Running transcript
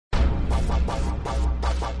Hello,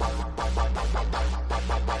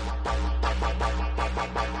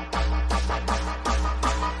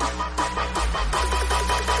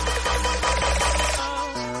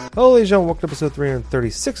 ladies and gentlemen. Welcome to episode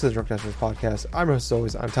 336 of the Drunk Nationals podcast. I'm your host, as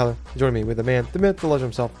always. I'm Tyler. Joining me with the man, the myth, the legend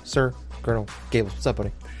himself, Sir Colonel Gables. What's up,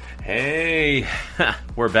 buddy? Hey,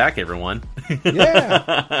 we're back, everyone.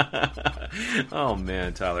 Yeah. Oh,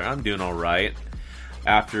 man, Tyler, I'm doing all right.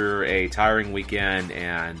 After a tiring weekend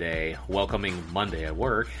and a welcoming Monday at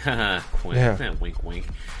work, wink, wink.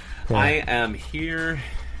 Yeah. I am here.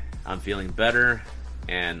 I'm feeling better.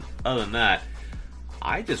 And other than that,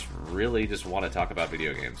 I just really want to talk about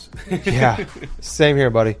video games. Yeah, same here,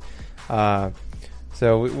 buddy.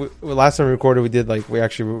 So we last time we recorded, we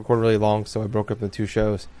actually recorded really long, so I broke up into two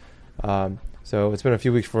shows. So it's been a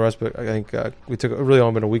few weeks for us, but I think we took really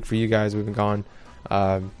only been a week for you guys. We've been gone.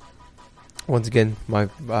 Once again,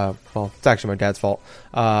 it's actually my dad's fault.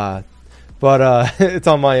 But it's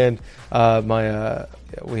on my end.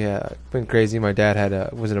 We been crazy. My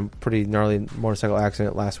dad was in a pretty gnarly motorcycle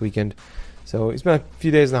accident last weekend. So he's been a few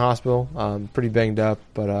days in the hospital, pretty banged up,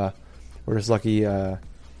 but we're just lucky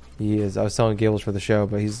he is. I was telling Gables for the show,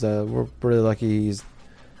 but we're really lucky he's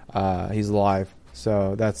alive.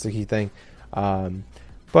 So that's the key thing.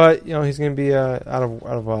 But you know he's going to be out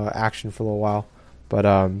of action for a little while.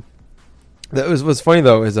 But what's funny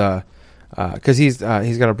though is because he's got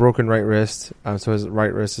a broken right wrist, so his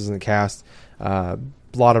right wrist is in the cast, a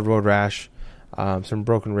lot of road rash. Some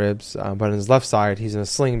broken ribs, but on his left side, he's in a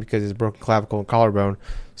sling because he's broken clavicle and collarbone.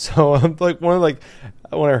 So when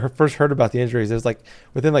I first heard about the injuries, it was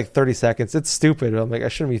within 30 seconds. It's stupid. I'm I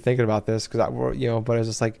shouldn't be thinking about this because but I was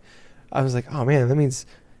just I was oh man, that means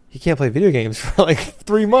he can't play video games for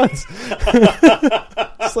 3 months.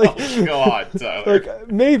 It's oh God, Tyler.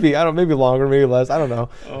 Maybe longer, maybe less. I don't know.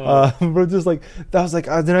 But just that was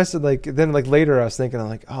then I said later I was thinking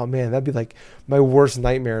oh man, that'd be my worst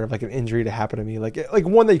nightmare of an injury to happen to me,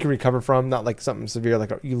 one that you can recover from, not something severe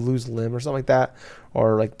you lose a limb or something like that,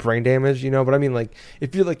 or brain damage, But I mean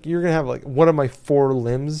if you're you're gonna have one of my 4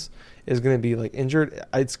 limbs is gonna be injured,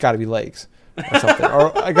 it's got to be legs or something,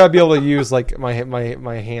 or I gotta be able to use my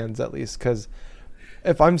hands at least, because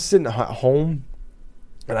if I'm sitting at home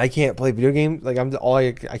and I can't play video games, I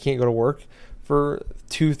can't go to work for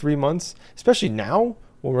 2-3 months, especially now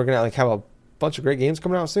when we're gonna have a bunch of great games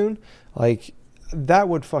coming out soon. That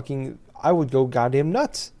would I would go goddamn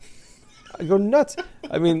nuts. I'd go nuts.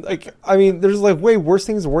 I mean, there's way worse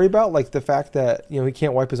things to worry about, the fact that he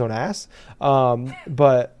can't wipe his own ass.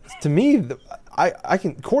 But to me,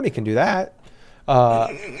 Courtney can do that.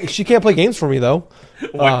 She can't play games for me though.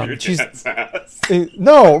 Wipe your dad's ass.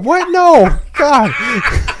 No, what? No, God.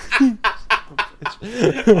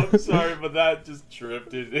 I'm sorry, but that just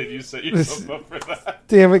tripped and you set yourself up for that.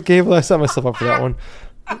 Damn it, Gable! I set myself up for that one.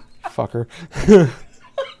 Fucker.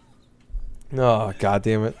 Oh, God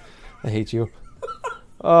damn it! I hate you.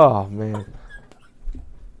 Oh man.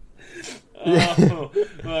 Well,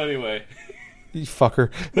 anyway. You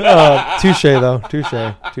fucker. Touche though.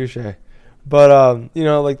 Touche. But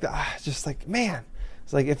just man,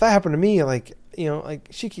 it's if that happened to me, I've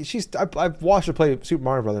watched her play Super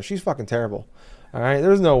Mario Brothers. She's fucking terrible. All right,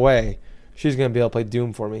 there's no way she's gonna be able to play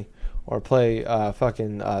Doom for me or play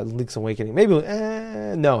Link's Awakening. Maybe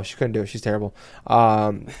no, she couldn't do it. She's terrible.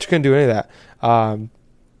 She couldn't do any of that.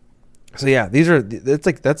 So yeah,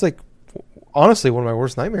 that's honestly one of my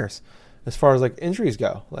worst nightmares as far as injuries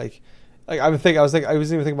go. I was even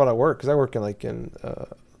thinking about it at work, because I work in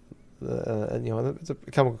it's a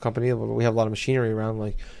chemical company. We have a lot of machinery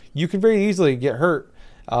around. You can very easily get hurt,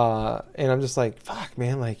 and I'm just fuck,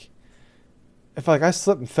 man. If I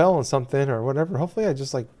slipped and fell on something or whatever, hopefully I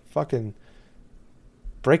just fucking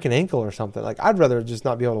break an ankle or something. I'd rather just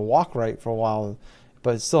not be able to walk right for a while,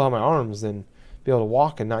 but still have my arms, than be able to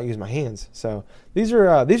walk and not use my hands. So these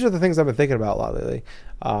are the things I've been thinking about a lot lately.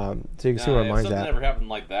 So you can see where my mind's at. If something ever happened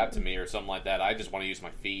like that to me or something like that, I just want to use my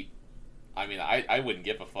feet. I mean, I wouldn't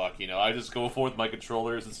give a fuck, I just go forward with my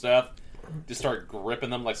controllers and stuff, just start gripping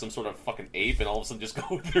them like some sort of fucking ape, and all of a sudden just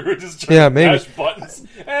go through and just try to mash buttons.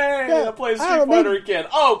 Hey, I play Street Fighter again.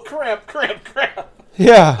 Oh, crap.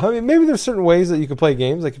 Yeah, I mean, maybe there's certain ways that you can play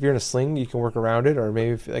games. If you're in a sling, you can work around it, or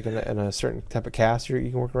maybe in a certain type of cast, you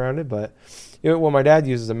can work around it. But when my dad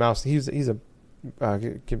uses a mouse, he's a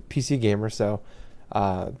PC gamer, so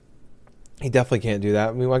he definitely can't do that.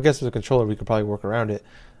 I mean, I guess with a controller, we could probably work around it.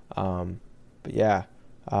 But yeah,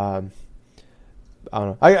 I don't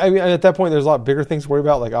know. I mean, at that point, there's a lot bigger things to worry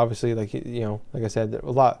about. Obviously, like I said,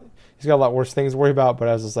 he's got a lot worse things to worry about. But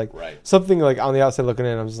I was just something on the outside looking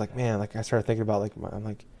in, I'm just man, I started thinking about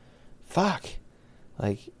I'm fuck,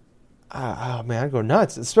 oh man, I'd go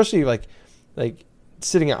nuts. Especially like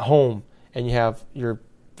sitting at home and you have your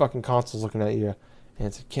fucking consoles looking at you, and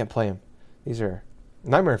it's, you can't play them. These are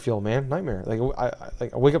nightmare fuel, man. Nightmare. I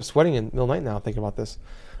wake up sweating in the middle of the night now thinking about this.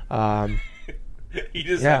 You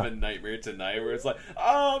just have a nightmare tonight where it's like,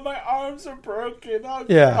 oh, my arms are broken. Oh,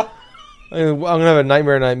 yeah. I'm gonna have a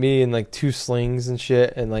nightmare night, me and like 2 slings and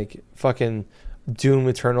shit, and like fucking Doom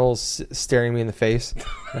Eternals staring me in the face.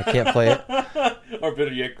 I can't play it. Or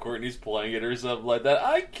better yet, Courtney's playing it or something like that.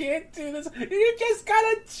 I can't do this. You just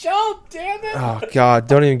gotta jump, damn it. Oh god,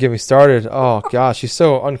 don't even get me started. Oh gosh, she's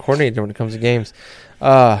so uncoordinated when it comes to games.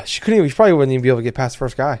 She probably wouldn't even be able to get past the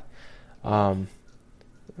first guy. I'm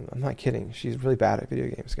not kidding. She's really bad at video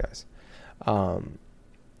games, guys. Oh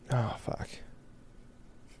fuck.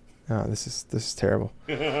 Oh, this is terrible.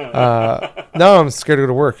 Now I'm scared to go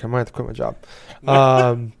to work. I might have to quit my job.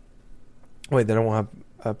 Wait, they don't want to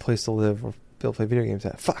have a place to live or be able to play video games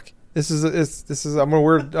at. Fuck. This is I'm gonna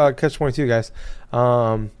weird catch-22, guys.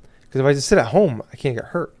 Because if I just sit at home, I can't get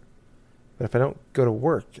hurt. But if I don't go to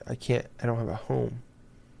work, I don't have a home.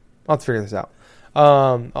 I'll have to figure this out.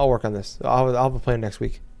 I'll work on this. I'll have a plan next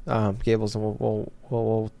week, Gables, and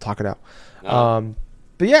we'll talk it out.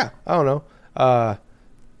 But yeah, I don't know.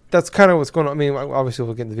 That's kind of what's going on. I mean, obviously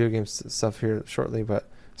we'll get into video games stuff here shortly, but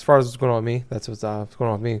as far as what's going on with me, that's what's going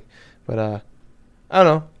on with me. But I don't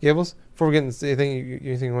know, Gables. Before we get into anything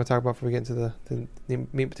you want to talk about before we get into the meat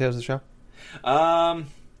and potatoes of the show? To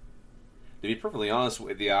be perfectly honest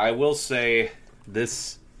with you, I will say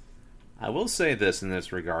this in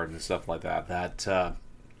this regard and stuff like that. That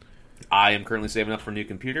I am currently saving up for a new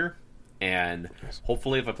computer. And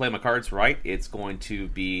hopefully, if I play my cards right, it's going to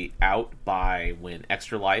be out by when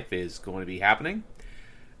Extra Life is going to be happening.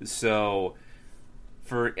 So,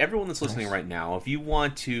 for everyone that's listening right now, if you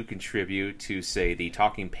want to contribute to, say, the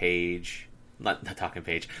talking page... Not the talking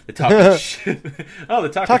page. The talking... oh, the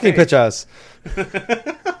talking pitch us.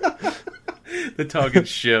 The talking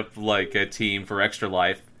ship, like a team for Extra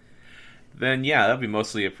Life. Then, yeah, that would be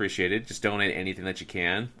mostly appreciated. Just donate anything that you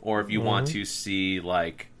can. Or if you want to see,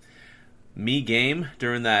 like... me game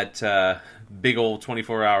during that big old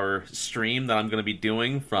 24-hour stream that I'm going to be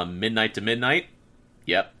doing from midnight to midnight.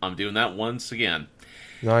 Yep, I'm doing that once again.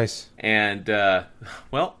 Nice. And,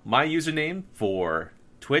 well, my username for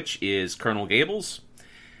Twitch is Colonel Gables.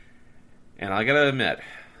 And I got to admit,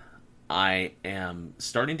 I am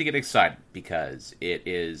starting to get excited because it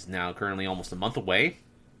is now currently almost a month away.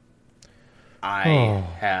 I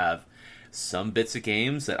have some bits of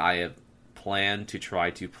games that I have planned to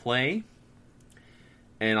try to play.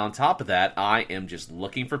 And on top of that, I am just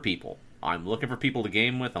looking for people. I'm looking for people to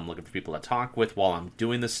game with. I'm looking for people to talk with while I'm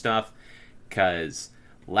doing this stuff. Because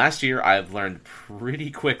last year, I've learned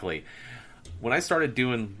pretty quickly. When I started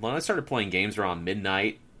playing games around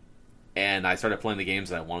midnight, and I started playing the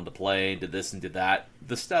games that I wanted to play, did this and did that,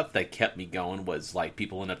 the stuff that kept me going was like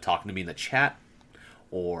people end up talking to me in the chat,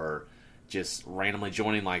 or just randomly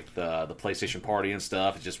joining like the PlayStation party and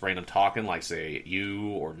stuff. It's just random talking, like say you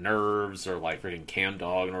or Nerves or like freaking Cam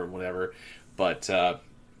Dog or whatever. But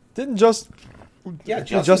did Justin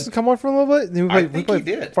come on for a little bit? I think he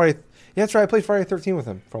did. Friday. Yeah, that's right. I played Friday the 13th with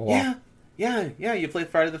him for a while. Yeah. You played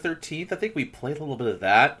Friday the 13th. I think we played a little bit of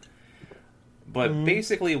that. But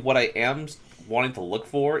basically, what I am wanting to look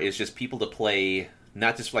for is just people to play,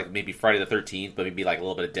 not just like maybe Friday the 13th, but maybe like a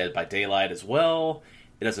little bit of Dead by Daylight as well.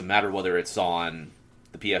 It doesn't matter whether it's on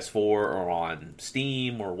the PS4 or on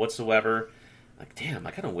Steam or whatsoever. Like, damn,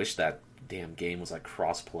 I kind of wish that damn game was like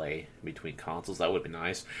cross-play between consoles. That would be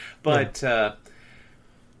nice. But,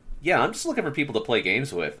 yeah, I'm just looking for people to play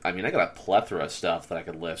games with. I mean, I got a plethora of stuff that I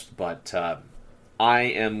could list, but I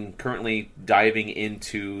am currently diving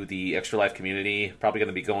into the Extra Life community. Probably going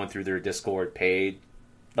to be going through their Discord page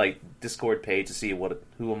to see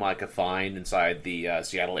who I could find inside the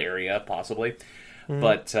Seattle area, possibly.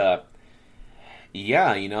 But,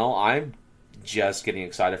 yeah, I'm just getting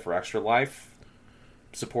excited for Extra Life.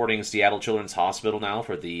 Supporting Seattle Children's Hospital now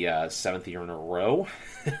for the 7th year in a row.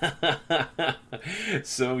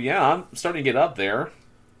 So, yeah, I'm starting to get up there.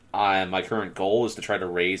 My current goal is to try to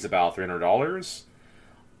raise about $300.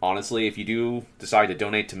 Honestly, if you do decide to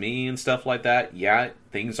donate to me and stuff like that, yeah,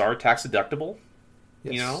 things are tax deductible.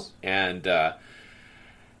 Yes. And...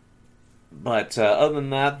 But other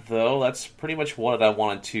than that, though, that's pretty much what I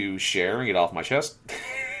wanted to share and get off my chest.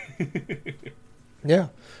 Yeah.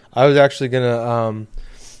 I was actually going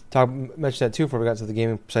to mention that, too, before we got to the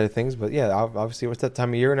gaming side of things. But, yeah, obviously, it's that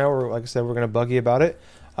time of year now where, like I said, we're going to bug you about it.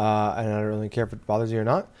 And I don't really care if it bothers you or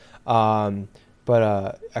not.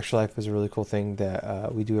 But Extra Life is a really cool thing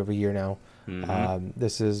that we do every year now.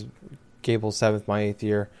 This is Gable's 7th, my 8th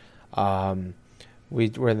year. Um,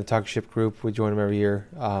 we're in the Talk Ship group. We join them every year.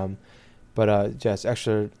 But just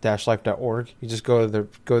extra-life.org. You just go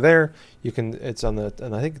there. You can. It's on the,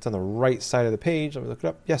 and I think it's on the right side of the page. Let me look it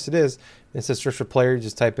up. Yes, it is. It says search for player. You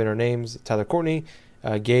just type in our names. Tyler Courtney,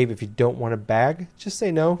 Gabe. If you don't want a bag, just say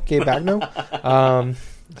no. Gabe Bagno.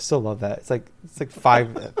 I still love that. It's like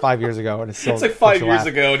 5 years ago, and it's still. It's like 5 years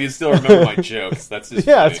ago, and you still remember my jokes. That's just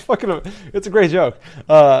yeah. funny. It's a great joke.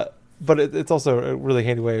 But it's also a really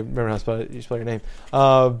handy way of remembering how you spell your name.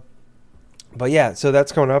 But yeah, so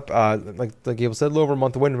that's coming up. Like Gable said, a little over a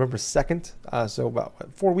month away, November 2nd. So about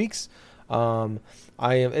 4 weeks.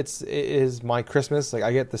 It is my Christmas. Like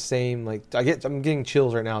I get the same. I'm getting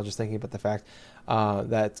chills right now just thinking about the fact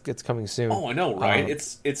that it's coming soon. Oh, I know, right?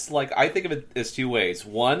 It's like I think of it as two ways.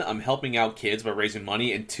 One, I'm helping out kids by raising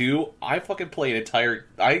money, and two, I fucking play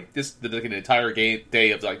I just did like an entire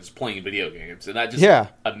day of like just playing video games, and that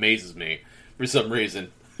just amazes me for some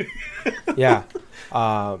reason. Yeah.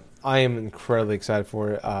 I am incredibly excited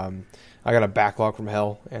for it. I got a backlog from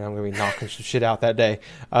hell, and I'm going to be knocking some shit out that day.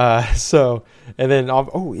 And then,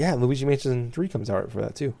 Luigi Mansion 3 comes out for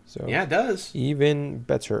that too. So yeah, it does. Even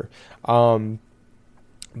better.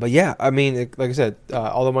 But yeah, I mean, like I said,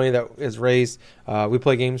 all the money that is raised, we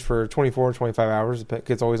play games for 24 and 25 hours.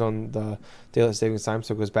 It's always on the daylight savings time,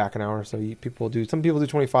 so it goes back an hour. So some people do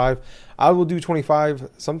 25. I will do 25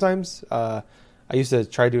 sometimes. I used to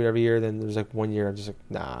try to do it every year. Then there's like 1 year I'm just like,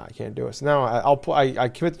 nah, I can't do it. So now I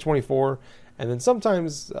commit to 24, and then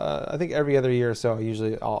sometimes I think every other year or so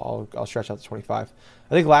I'll stretch out to 25.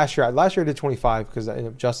 I think last year I did 25 because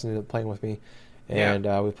Justin ended up playing with me, and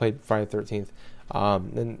we played Friday the 13th.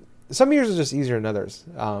 And some years are just easier than others,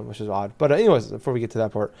 which is odd. But anyways, before we get to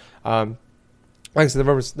that part, like I said,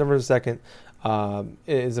 November 2nd.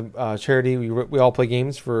 Is a charity. We all play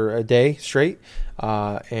games for a day straight,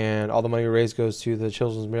 and all the money we raise goes to the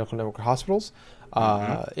Children's Miracle Network hospitals.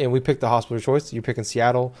 And we picked the hospital of choice. You're picking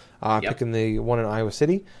Seattle. Picking the one in Iowa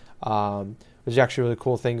City, which is actually a really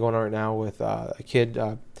cool thing going on right now with a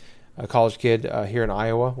college kid here in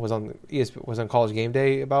Iowa was on College Game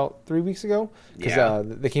Day about 3 weeks ago because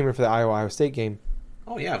they came here for the Iowa State game.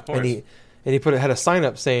 Oh yeah, of course. And he had a sign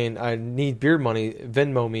up saying, "I need beer money.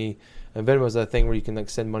 Venmo me." And Venmo is a thing where you can like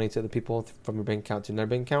send money to the people from your bank account to their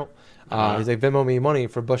bank account. He's like, Venmo me money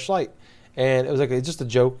for Busch Light. And it was like just a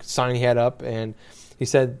joke sign he had up. And he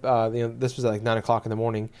said, this was at like 9 o'clock in the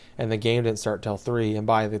morning, and the game didn't start till 3. And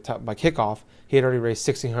by kickoff, he had already raised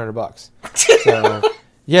 $1,600. So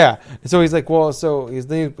yeah. So he's like, well, so he's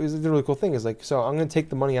the really cool thing is like, so I'm going to take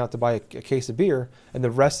the money out to buy a case of beer, and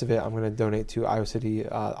the rest of it I'm going to donate to Iowa City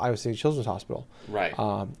Children's Hospital. Right.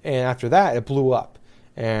 And after that, it blew up.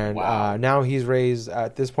 And now he's raised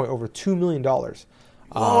at this point over $2 million.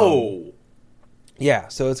 Whoa! Yeah,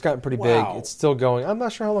 so it's gotten pretty big. It's still going. I'm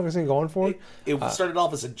not sure how long it's going to go on for. It started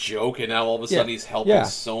off as a joke, and now all of a sudden he's helping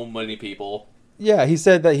so many people. Yeah, he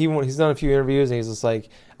said that he's done a few interviews, and he's just like,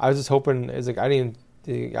 I was just hoping. It's like I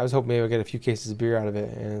was hoping maybe I'd get a few cases of beer out of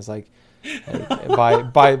it, and it's like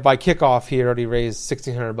by kickoff he had already raised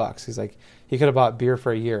 $1,600. He's like he could have bought beer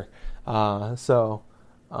for a year.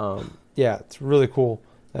 Yeah, it's really cool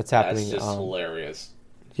that's happening. That's just hilarious.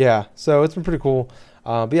 Yeah, so it's been pretty cool.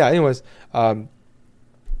 But yeah, anyways,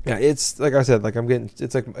 it's like I said, like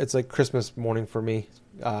it's like Christmas morning for me.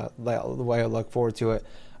 The way I look forward to it.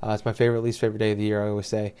 It's my least favorite day of the year. I always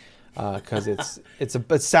say because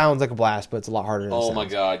it sounds like a blast, but it's a lot harder than it sounds. My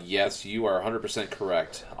God, yes, you are 100%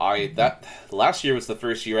 correct. That last year was the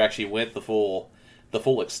first year I actually went the full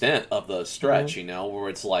extent of the stretch. Mm-hmm. Where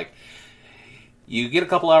it's like. You get a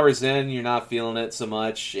couple hours in, you're not feeling it so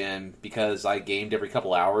much, and because I gamed every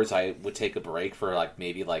couple hours, I would take a break for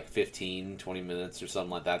maybe 15, 20 minutes or something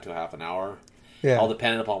like that to a half an hour. Yeah. All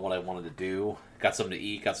dependent upon what I wanted to do. Got something to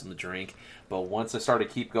eat, got something to drink. But once I started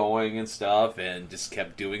to keep going and stuff and just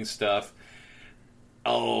kept doing stuff,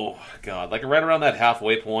 oh, God. Right around that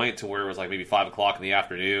halfway point to where it was maybe 5 o'clock in the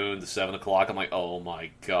afternoon to 7 o'clock, I'm like, oh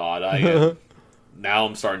my God. Now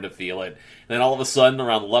I'm starting to feel it. And then all of a sudden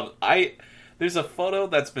around 11... There's a photo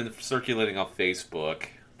that's been circulating on Facebook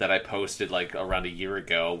that I posted around a year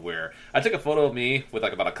ago where I took a photo of me with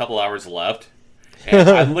about a couple hours left, and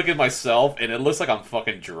I look at myself and it looks like I'm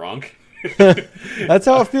fucking drunk. That's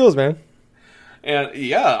how it feels, man. And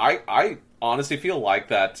yeah, I honestly feel like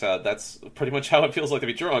that. That's pretty much how it feels like to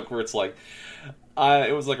be drunk, where it's like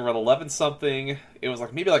it was around 11 something. It was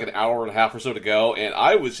maybe an hour and a half or so to go, and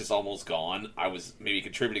I was just almost gone. I was maybe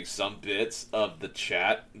contributing some bits of the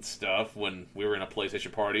chat and stuff when we were in a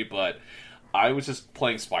PlayStation party, but I was just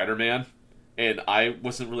playing Spider-Man, and I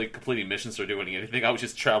wasn't really completing missions or doing anything. I was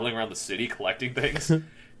just traveling around the city collecting things.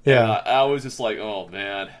 Yeah, I was just like, oh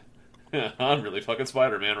man, I'm really fucking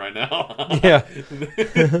Spider-Man right now. Yeah.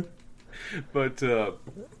 But,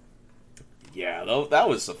 yeah, that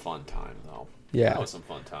was a fun time, though. Yeah. That was some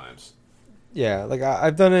fun times. Yeah, like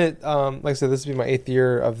I've done it. Like I said, this will be my 8th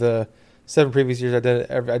year of the 7 previous years. I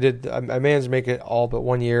managed to make it all but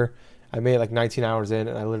 1 year. I made it like 19 hours in,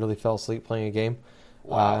 and I literally fell asleep playing a game.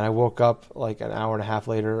 Wow. And I woke up like an hour and a half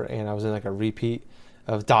later, and I was in like a repeat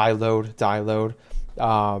of die load. So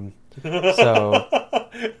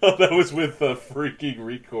that was with freaking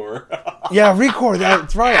Recore. yeah, Recore.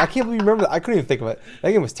 That's right. I can't believe you remember that. I couldn't even think of it.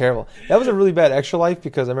 That game was terrible. That was a really bad Extra Life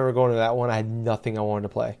because I remember going to that one. I had nothing I wanted to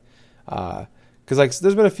play. Because like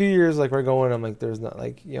there's been a few years like we're going. I'm like there's not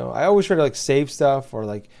like I always try to like save stuff or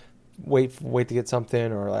like wait to get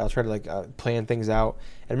something or like, I'll try to like plan things out.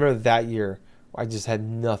 And I remember that year I just had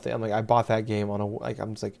nothing. I'm like I bought that game on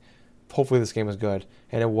I'm just like hopefully this game was good,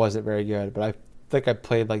 and it wasn't very good. But I think I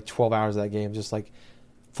played like 12 hours of that game, just like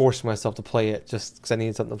forced myself to play it just because I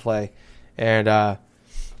needed something to play. And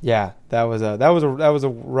yeah, that was a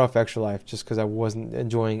rough Extra Life just because I wasn't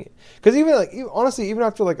enjoying it. Because honestly, even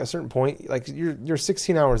after like a certain point, like you're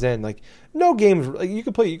 16 hours in, like no games like you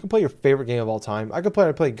can play your favorite game of all time. I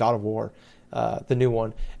play God of War, the new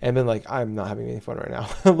one, and been like I'm not having any fun right now.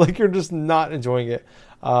 Like you're just not enjoying it.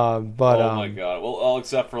 Oh my god! Well, all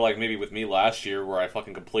except for like maybe with me last year where I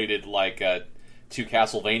fucking completed like 2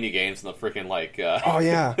 Castlevania games in the freaking like oh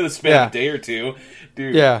yeah the span of a day or two,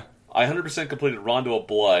 dude. Yeah. I 100% completed Rondo of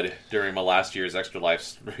Blood during my last year's Extra Life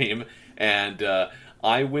stream, and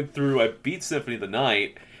I beat Symphony of the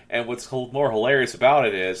Night, and what's more hilarious about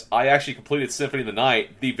it is I actually completed Symphony of the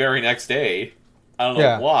Night the very next day. I don't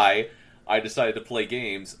know why. I decided to play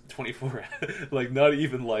games 24, like not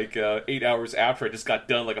even like 8 hours after I just got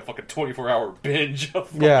done like a fucking 24-hour binge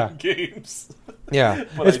of fucking games. Yeah.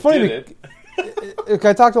 But it's funny. Did it.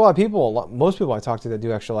 I talked to a lot of people. Most people I talk to that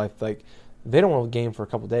do Extra Life, like they don't want to game for a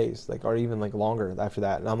couple days, like or even like longer after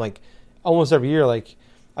that. And I'm like, almost every year, like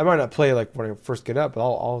I might not play like when I first get up, but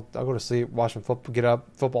I'll go to sleep, watch some football, get up,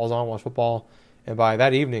 football's on, watch football, and by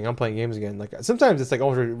that evening I'm playing games again. Like sometimes it's like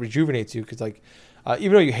almost rejuvenates you because like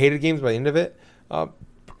even though you hated games by the end of it, but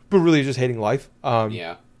really you're just hating life.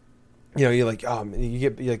 yeah. You like you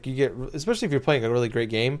get especially if you're playing a really great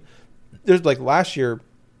game. There's like last year,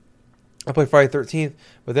 I played Friday 13th,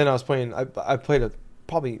 but then I was playing. I played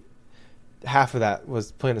probably half of that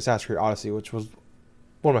was playing Assassin's Creed Odyssey, which was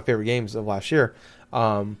one of my favorite games of last year.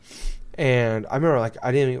 And I remember like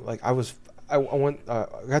I didn't even, like I went I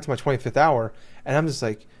got to my 25th hour, and I'm just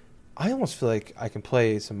like I almost feel like I can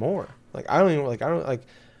play some more. Like I don't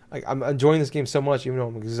I'm enjoying this game so much, even though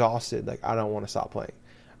I'm exhausted. Like I don't want to stop playing.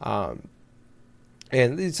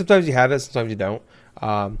 And sometimes you have it, sometimes you don't.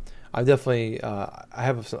 I definitely I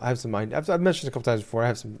have some ideas. I've mentioned a couple times before. I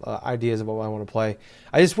have some ideas about what I want to play.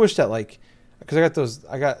 I just wish that like because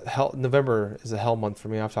I got hell. November is a hell month for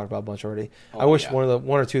me. I've talked about a bunch already. I wish one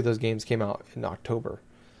or two of those games came out in October.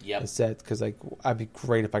 Yep. Instead, because like I'd be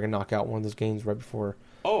great if I could knock out one of those games right before.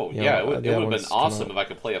 Oh yeah, it would have been awesome if I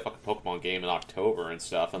could play a fucking Pokemon game in October and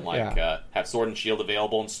stuff, and like have Sword and Shield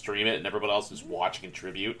available and stream it, and everybody else is watching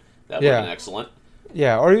contribute. That would have been excellent.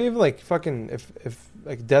 Yeah, or even like fucking if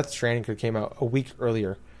like Death Stranding could came out a week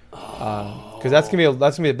earlier, because that's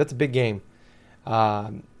a big game,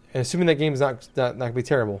 and assuming that game's not gonna be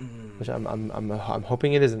terrible, which I'm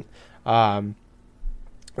hoping it isn't.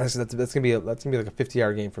 That's gonna be like a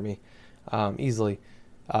 50-hour game for me, easily.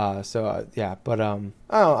 But I don't know.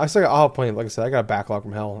 I'll have plenty. Like I said, I got a backlog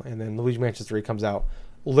from hell, and then Luigi Mansion 3 comes out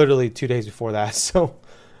literally 2 days before that, so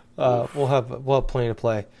we'll have plenty to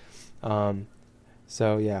play. I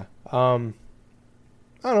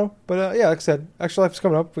don't know, but like I said, Extra Life is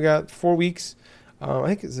coming up. We got 4 weeks. I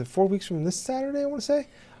think is it 4 weeks from this Saturday? I want to say.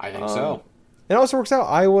 I think so. It also works out.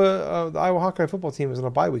 The Iowa Hawkeye football team is on a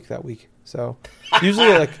bye week that week, so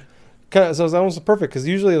usually so it's almost perfect because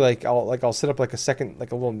usually I'll set up like a second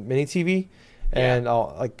like a little mini TV, and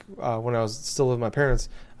I'll when I was still with my parents,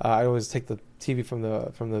 I always take the TV from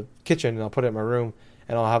the kitchen and I'll put it in my room,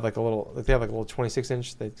 and I'll have they have like a little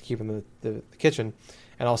 26-inch they keep in the kitchen,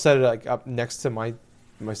 and I'll set it like up next to my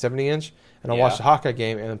 70-inch, and I'll watch the Hawkeye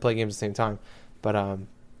game and then play games at the same time. But I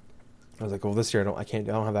was like, well, this year I don't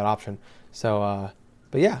have that option. So,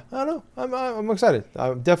 but yeah, I don't know. I'm excited.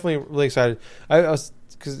 I'm definitely really excited. I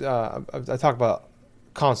talk about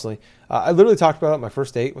constantly. I literally talked about it on my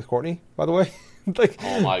first date with Courtney, by the way.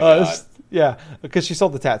 Oh my god. Yeah, because she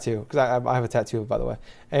sold the tattoo. Because I have a tattoo, by the way.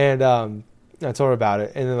 And I told her about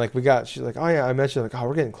it, and then like she's like, oh yeah, I mentioned like, oh,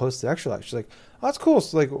 we're getting close to extra life. She's like, oh, that's cool.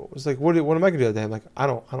 So like, it's like, what am I gonna do today? I'm like, I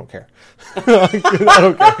don't care. I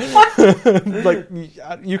don't care. Like,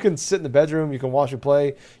 you can sit in the bedroom, you can watch and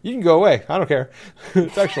play, you can go away. I don't care.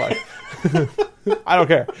 It's extra life. I don't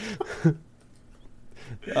care.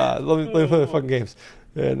 Let me play the fucking games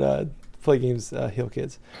and play games, heal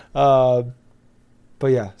kids. But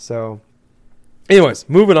yeah, so. Anyways,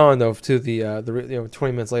 moving on though to the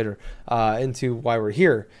 20 minutes later into why we're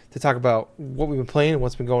here to talk about what we've been playing and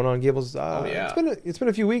what's been going on. Gables, it's been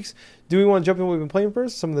a few weeks. Do we want to jump in what we've been playing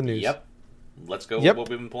first? Some of the news. Yep. Let's go with what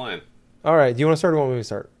we've been playing. All right. Do you want to start or want me to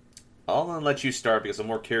start? I'll let you start because I'm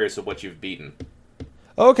more curious of what you've beaten.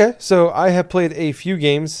 Okay, so I have played a few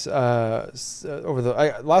games over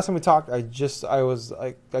the. Last time we talked, I just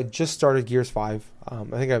started Gears 5. I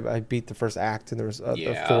think I beat the first act, and there was 4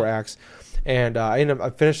 acts. And I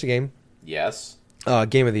finished the game. Yes.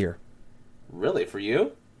 Game of the year. Really? For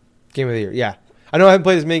you? Game of the year, yeah. I know I haven't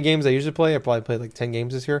played as many games as I usually play. I probably played like 10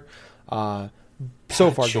 games this year. So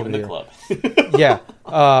far, Game of the year. Club. Yeah.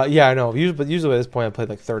 Yeah, I know. But usually at this point, I played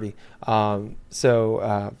like 30. Anyways,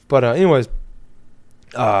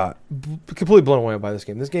 completely blown away by this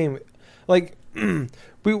game. This game, like, we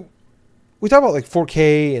talk about like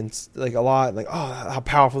 4K and like a lot, like how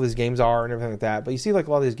powerful these games are and everything like that. But you see like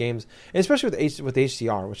a lot of these games, and especially with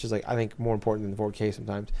HDR, which is like I think more important than the 4K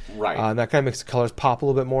sometimes. Right. And that kind of makes the colors pop a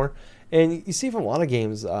little bit more. And you see from a lot of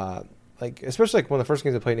games, like especially like one of the first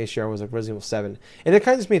games I played in HDR was like Resident Evil 7, and it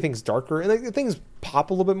kind of just made things darker and like things pop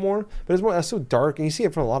a little bit more. But it's so dark, and you see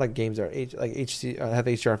it from a lot of games that are have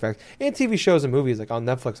HDR effects and TV shows and movies like on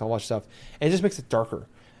Netflix. I'll watch stuff, and it just makes it darker,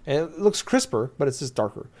 and it looks crisper, but it's just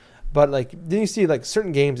darker. But like then you see like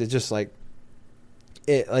certain games, it just like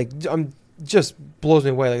just blows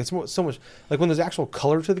me away. Like it's so much like when there's actual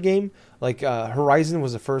color to the game. Like Horizon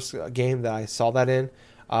was the first game that I saw that in,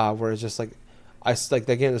 where it's just like that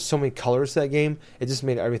game. There's so many colors to that game. It just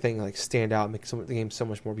made everything like stand out, and make the game so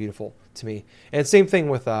much more beautiful to me. And same thing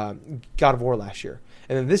with God of War last year,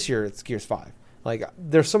 and then this year it's Gears 5. Like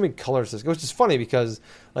there's so many colors to this, which is funny because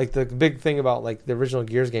like the big thing about like the original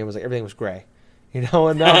Gears game was like everything was gray. And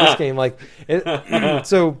now this game, like,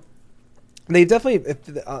 so they definitely,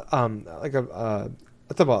 I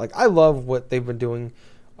love what they've been doing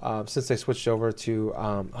since they switched over to,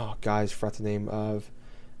 forgot the name of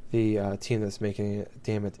the team that's making it.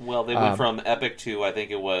 Damn it. Well, they went from Epic to, I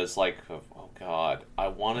think it was like, I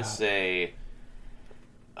want to say.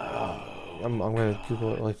 I'm going to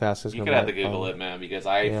Google it really fast. You could have to Google it, man, because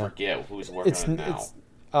I forget who's working on it now.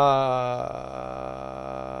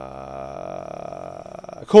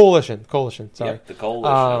 Coalition. Sorry. Yep, the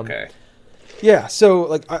Coalition. Okay. Yeah, so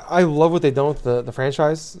like I love what they've done with the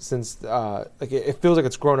franchise since like it feels like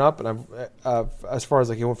it's grown up, and I'm as far as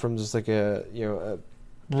like it went from just like a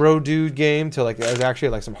bro dude game to like there's actually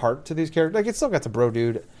like some heart to these characters. Like it's still got the bro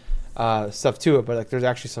dude stuff to it, but like there's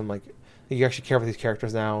actually some like you actually care for these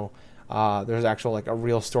characters now. There's actual like a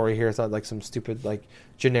real story here. It's not like some stupid like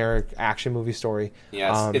generic action movie story.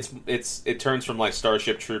 Yeah, it turns from like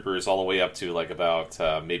Starship Troopers all the way up to like about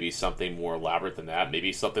maybe something more elaborate than that.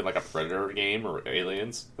 Maybe something like a Predator game or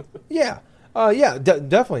Aliens. Yeah.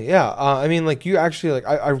 Definitely. Yeah. I mean, like you actually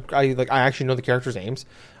I actually know the characters' names.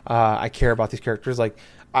 I care about these characters. Like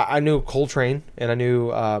I knew Coltrane and I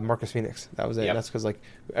knew Marcus Phoenix. That was it. Yep. That's because like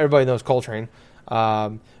everybody knows Coltrane.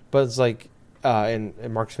 But it's like. And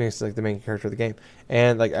Marcus Phoenix is like the main character of the game,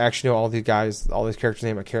 and like I actually know all these guys, all these characters'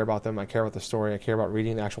 names. I care about them. I care about the story. I care about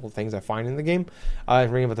reading the actual things I find in the game.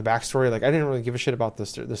 Reading about the backstory. Like I didn't really give a shit about the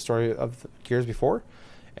story of Gears before,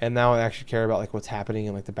 and now I actually care about like what's happening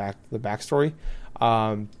and like the backstory.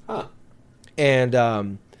 Like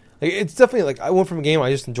it's definitely like I went from a game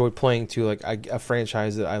I just enjoyed playing to like a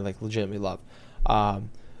franchise that I like legitimately love. I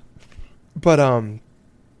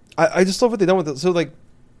just love what they've done with it. So like.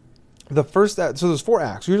 The first act, so there's 4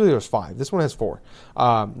 acts. Usually there's 5. This one has 4.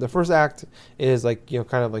 The first act is like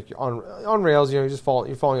kind of like on rails. You're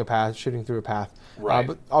following a path, shooting through a path. Right.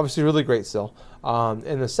 But obviously really great still.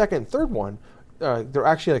 And the second and third one, they're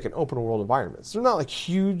actually like an open world environments. They're not like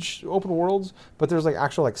huge open worlds, but there's like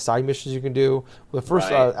actual like side missions you can do. The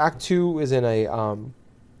first act 2 is in a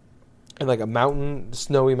like a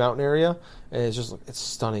snowy mountain area, and it's just it's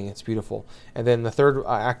stunning. It's beautiful. And then the third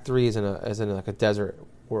act 3 is in like a desert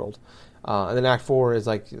world, and then Act 4 is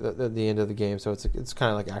like the end of the game. So it's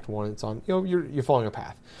kind of like Act 1. It's on you're following a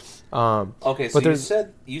path. Okay, so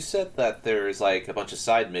you said that there's like a bunch of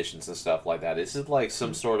side missions and stuff like that. Is it like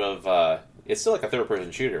some sort of? It's still like a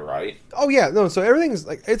third-person shooter, right? Oh yeah, no. So everything's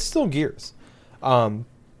like it's still Gears,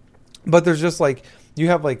 but there's just like you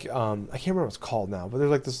have like I can't remember what it's called now, but there's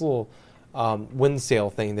like this little wind sail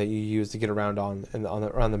thing that you use to get around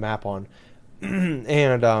around the map on,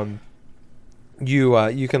 and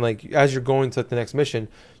you can like as you're going to like, the next mission,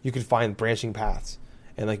 you can find branching paths.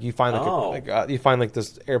 And like you find you find like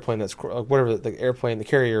this airplane that's whatever the airplane, the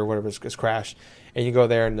carrier or whatever is crashed, and you go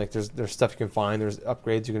there and like there's stuff you can find. There's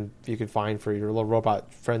upgrades you can find for your little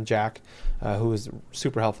robot friend Jack, who is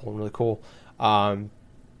super helpful and really cool.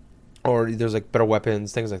 Or there's like better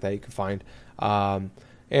weapons, things like that you can find. Like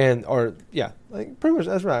pretty much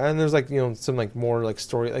that's right. And there's like some like more like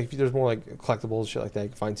story, like there's more like collectibles shit like that you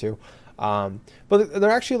can find too. But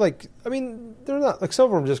they're actually like they're not like some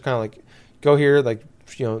of them just kind of like go here like.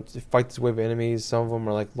 Fight this wave of enemies. Some of them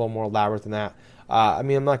are like a little more elaborate than that. I'm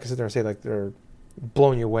not gonna sit there and say like they're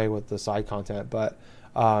blowing you away with the side content, but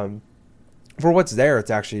for what's there,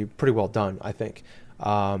 it's actually pretty well done, I think.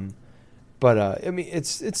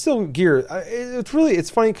 It's still Gears. It's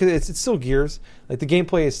funny because it's still Gears. Like the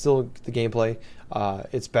gameplay is still the gameplay.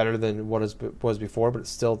 It's better than what was before, but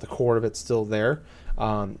it's still the core of it's still there.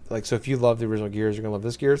 So if you love the original Gears, you're gonna love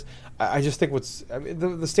this Gears. I just think the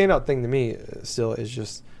standout thing to me still is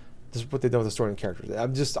just this is what they've done with the story and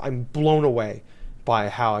characters. I'm blown away by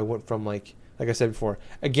how I went from like I said before,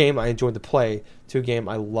 a game I enjoyed to play to a game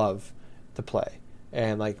I love to play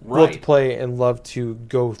and love to play and love to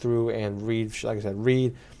go through and read. Like I said,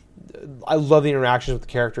 read. I love the interactions with the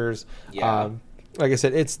characters. Yeah. Like I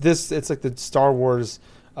said, it's like the Star Wars.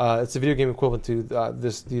 It's a video game equivalent to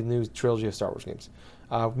the new trilogy of Star Wars games,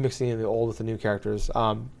 mixing in the old with the new characters.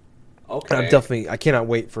 Okay. I cannot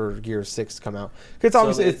wait for Gears 6 to come out. This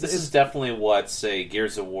is definitely what, say,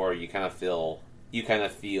 Gears of War. You kind of feel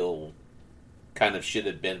should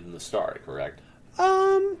have been from the start, correct?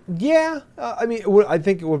 Yeah. I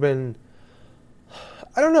think it would have been.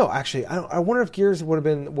 I don't know. Actually, I wonder if Gears would have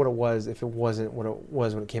been what it was if it wasn't what it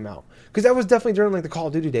was when it came out. Because that was definitely during like the Call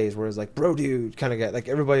of Duty days, where it was like bro, dude, kind of get like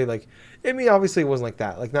everybody like. Obviously it wasn't like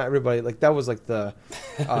that. Like not everybody like that was like the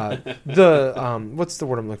what's the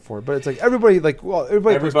word I'm looking for? But it's like everybody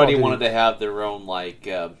wanted to have their own like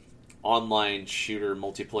online shooter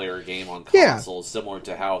multiplayer game on consoles, similar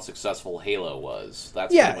to how successful Halo was.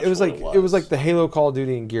 It was like the Halo, Call of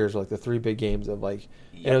Duty, and Gears were like the three big games of like.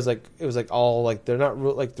 Yep. And it was like all like they're not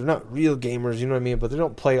real gamers, you know what I mean? But they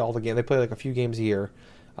don't play all the games. They play like a few games a year,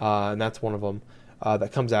 and that's one of them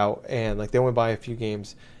that comes out. And like they only buy a few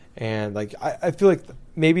games, and like I feel like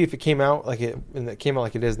maybe if it came out like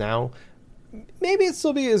it is now, maybe it'd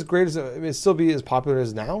still be as great as it'd still be as popular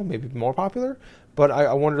as now, maybe more popular. But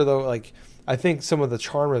I wonder though, like I think some of the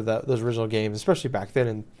charm of those original games, especially back then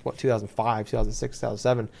in 2005, 2006,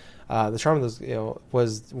 2007, the charm of those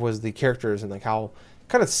was the characters and like how.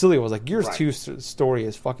 Kind of silly it was like Gears 2's story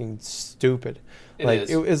is fucking stupid.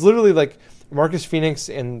 It's literally like Marcus Phoenix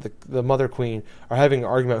and the Mother Queen are having an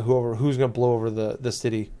argument who's going to blow over the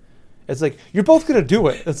city. It's like you're both going to do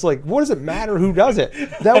it. It's like what does it matter who does it?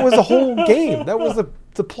 That was the whole game. That was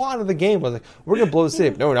the plot of the game was like we're going to blow the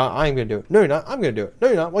city. No, you're not. I'm going to do it. No, you're not. I'm going to do it. No,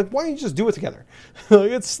 you're not. Like why don't you just do it together?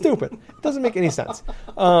 Like it's stupid. It doesn't make any sense.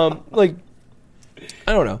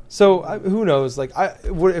 I don't know. So who knows? Like,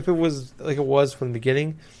 if it was like it was from the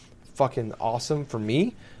beginning, fucking awesome for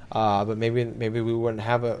me. But maybe we wouldn't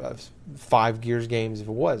have a 5 Gears games if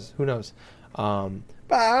it was. Who knows?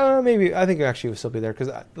 But maybe I think it actually would still be there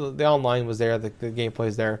because the online was there, the gameplay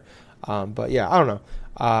is there. But yeah, I don't know.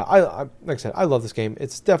 Like I said, I love this game.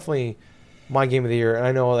 It's definitely my game of the year, and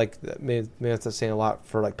I know like maybe that's not saying a lot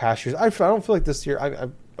for like past years. I don't feel like this year. I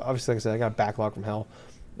obviously, like I said, I got a backlog from hell.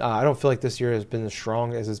 I don't feel like this year has been as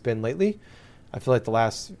strong as it's been lately. I feel like the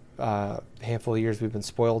last handful of years we've been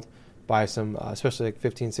spoiled by some, especially like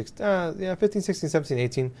 15, 16, 17,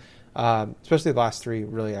 18. Especially the last 3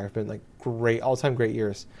 really have been like great, all-time great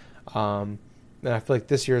years. And I feel like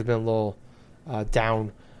this year has been a little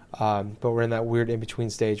down, but we're in that weird in-between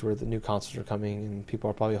stage where the new consoles are coming and people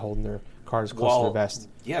are probably holding their cards close to their vest.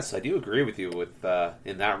 Yes, I do agree with you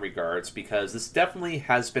in that regards because this definitely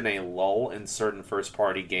has been a lull in certain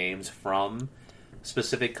first-party games from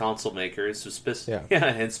specific console makers.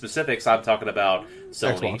 In specifics, I'm talking about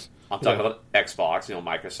Sony. Xbox. I'm talking about Xbox,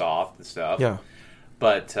 Microsoft and stuff. Yeah.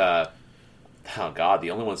 But, oh God,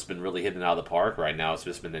 the only one that's been really hitting out of the park right now has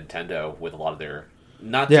just been Nintendo with a lot of their,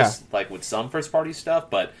 not just like with some first-party stuff,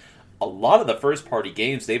 but a lot of the first-party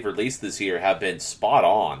games they've released this year have been spot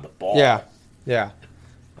on the ball. Yeah.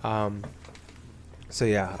 So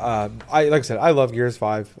yeah, like I said, I love Gears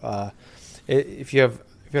 5. If you have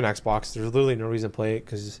an Xbox, there's literally no reason to play it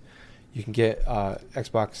because you can get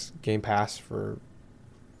Xbox Game Pass for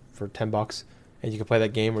 $10, and you can play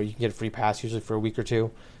that game, or you can get a free pass usually for a week or two,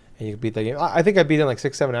 and you can beat that game. I think I beat it in like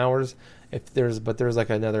 6-7 hours. There's like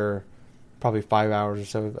another probably 5 hours or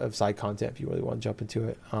so of side content if you really want to jump into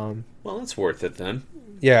it. Well, it's worth it then.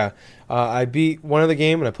 Yeah, I beat one of the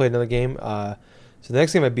game and I played another game. So the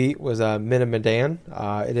next game I beat was Min of Medan.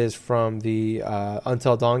 It is from the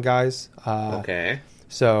Until Dawn guys. Okay.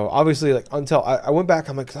 So obviously, like I went back.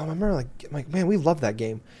 I remember like man, we loved that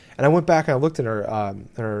game. And I went back and I looked at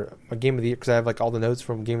her Game of the Year because I have like all the notes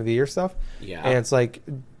from Game of the Year stuff. Yeah. And it's like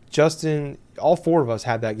Justin, all four of us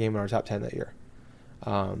had that game in our top 10 that year.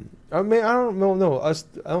 I mean, I don't know. No, us.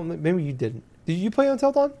 I don't. Maybe you didn't. Did you play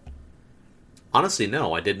Until Dawn? Honestly,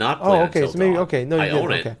 no, I did not play okay. Until So maybe Dawn. okay. No, you I didn't.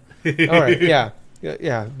 own it. Okay. All right.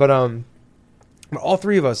 Yeah. But all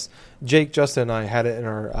three of us, Jake, Justin, and I had it in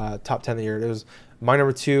our top 10 of the year. It was my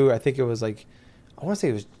number 2. I think it was like, I want to say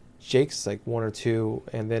it was Jake's like 1 or 2,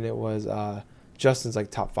 and then it was Justin's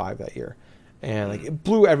like top 5 that year. And like it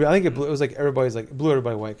blew I think it was like everybody's like, it blew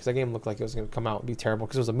everybody away because that game looked like it was going to come out and be terrible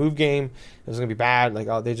because it was a move game. It was going to be bad.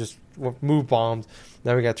 Like, they just move bombed.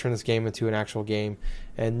 Now we got to turn this game into an actual game,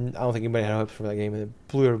 and I don't think anybody had hopes for that game, and it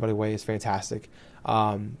blew everybody away. It's fantastic.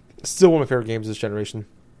 Still one of my favorite games of this generation.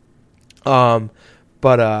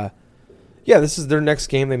 Yeah, this is their next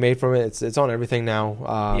game they made from it. It's on everything now.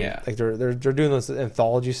 Like they're doing this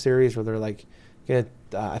anthology series where they're like gonna.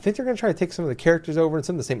 I think they're gonna try to take some of the characters over and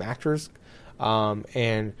some of the same actors,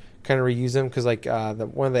 and kind of reuse them because like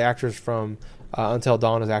one of the actors from Until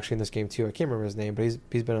Dawn is actually in this game too. I can't remember his name, but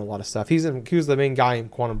he's been in a lot of stuff. He was the main guy in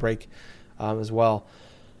Quantum Break as well.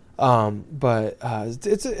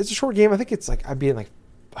 It's a short game. I think it's like I'd be in like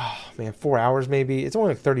 4 hours maybe. It's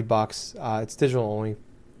only like $30. It's digital only.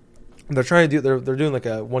 They're trying to do. They're doing like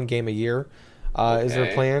a one game a year. Is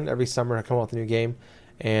their plan every summer to come out with a new game,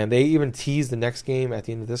 and they even tease the next game at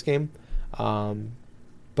the end of this game.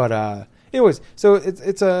 Anyways, so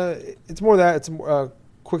it's more that it's more,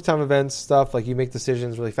 quick time events stuff. Like you make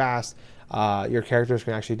decisions really fast. Your characters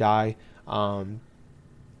can actually die, and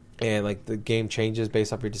like the game changes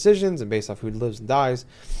based off your decisions and based off who lives and dies.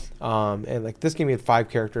 And like this game, we had 5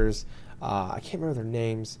 characters. I can't remember their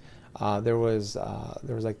names. There was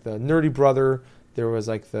like the nerdy brother. There was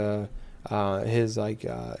like his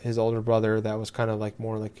older brother that was kind of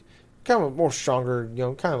more stronger,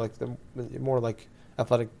 kind of like the more like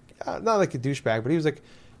athletic, not like a douchebag, but he was like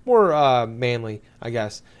more manly, I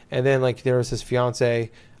guess. And then like there was his fiance,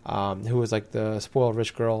 who was like the spoiled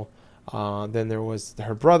rich girl. Then there was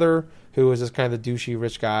her brother, who was just kind of the douchey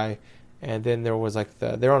rich guy. And then there was like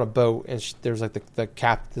they're on a boat, and there was like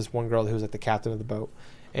this one girl who was like the captain of the boat.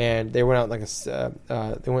 And they went out like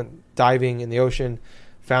they went diving in the ocean,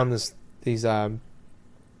 found these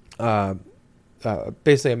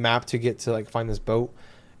basically a map to get to like find this boat,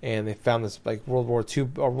 and they found this like World War II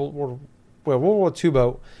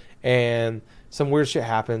boat, and some weird shit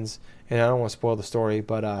happens, and I don't want to spoil the story,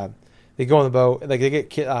 but they go on the boat, like they get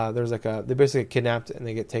they basically get kidnapped, and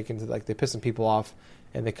they get taken to like they piss some people off,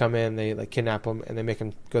 and they come in, they like kidnap them, and they make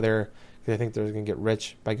them go there because they think they're gonna get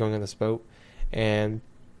rich by going on this boat, and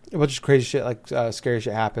a bunch of crazy shit, like scary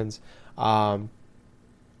shit happens, and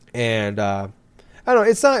I don't know.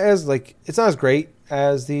 It's not as great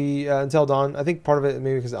as the Until Dawn. I think part of it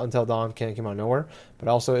maybe because Until Dawn came out of nowhere, but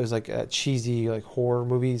also it was like a cheesy like horror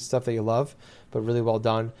movie stuff that you love, but really well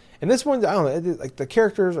done. And this one, I don't know, like the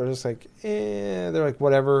characters are just like, they're like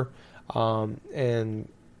whatever, and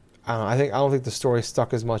I don't know. I don't think the story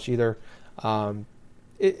stuck as much either.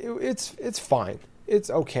 It's fine. It's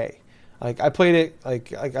okay. Like I played it,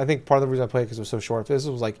 like I think part of the reason I played it because it was so short. If this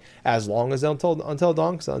was like as long as Until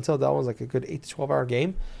Dawn, because Until Dawn was like a good 8 to 12 hour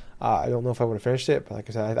game. I don't know if I would have finished it, but like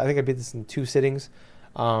I said, I think I beat this in 2 sittings.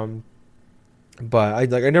 But I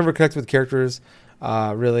never connected with characters.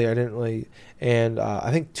 Really, I didn't really, and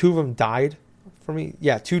I think 2 of them died for me.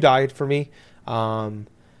 Yeah, 2 died for me. Out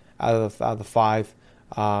of the 5.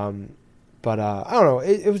 I don't know.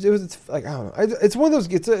 It's like I don't know. It's one of those.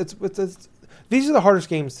 It's these are the hardest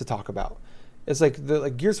games to talk about. It's like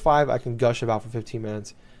Gears 5 I can gush about for 15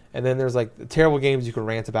 minutes. And then there's like the terrible games you can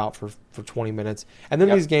rant about for 20 minutes. And then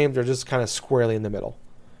these games are just kind of squarely in the middle.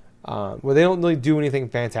 Where they don't really do anything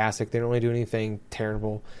fantastic. They don't really do anything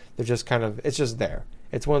terrible. They're just it's just there.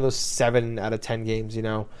 It's one of those 7 out of 10 games,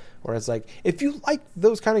 where it's like, if you like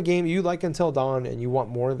those kind of games, you like Until Dawn and you want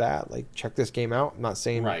more of that, like check this game out. I'm not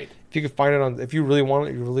saying right. If you could find it if you really want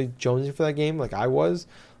it, you're really jonesing for that game like I was,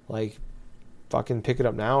 like fucking pick it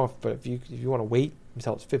up now. But if you want to wait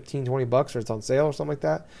until it's $15-$20 or it's on sale or something like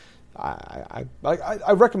that, I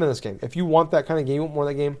recommend this game. If you want that kind of game, you want more of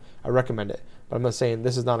that game, I recommend it. But I'm not saying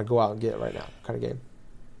this is not a go out and get it right now kind of game.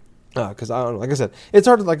 Because I don't know, like I said, it's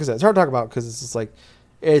hard to talk about because it's just like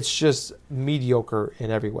it's just mediocre in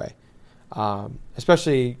every way.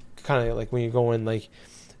 Especially kind of like when you go in like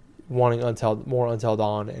wanting more Until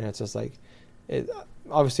Dawn, and it's just like it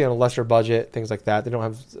obviously on a lesser budget, things like that. They don't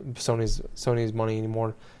have Sony's money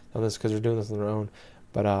anymore on this because they're doing this on their own.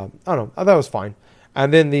 But I don't know. I thought it was fine.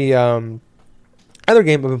 And then the other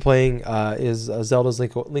game I've been playing is Zelda's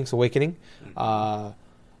Link's Awakening. I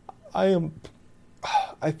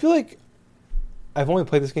feel like I've only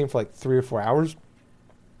played this game for like 3 or 4 hours,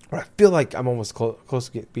 but I feel like I'm almost close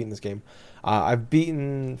to beating this game. I've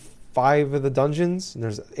beaten 5 of the dungeons, and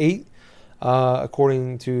there's 8,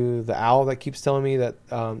 according to the owl that keeps telling me that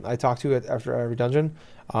I talk to after every dungeon.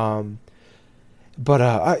 But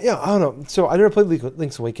I don't know. So I never played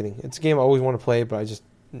Link's Awakening. It's a game I always want to play, but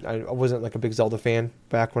I wasn't like a big Zelda fan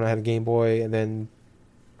back when I had a Game Boy, and then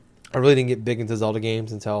I really didn't get big into Zelda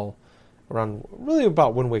games until around really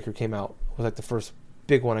about Wind Waker came out. It was like the first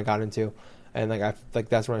big one I got into, and like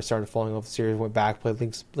that's when I started falling in love with the series. Went back, played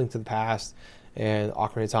Link to the Past and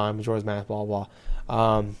Ocarina of Time, Majora's Mask, blah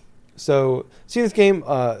blah. So seeing this game,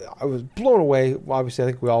 I was blown away. Obviously, I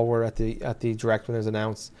think we all were at the direct when it was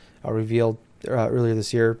announced, revealed earlier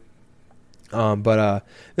this year. But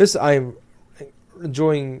this I'm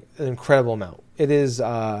enjoying an incredible amount. It is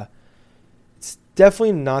it's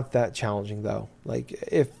definitely not that challenging though. Like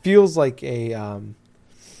it feels like a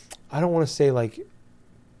I don't want to say like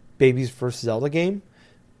baby's first Zelda game,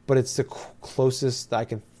 but it's the closest that I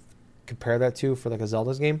can compare that to for like a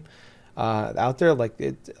Zelda's game out there. Like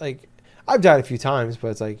I've died a few times, but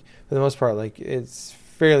it's like for the most part, like it's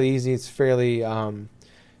fairly easy. It's fairly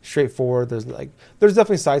straightforward. There's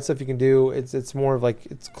definitely side stuff you can do. It's more of like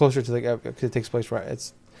it's closer to like because it takes place right.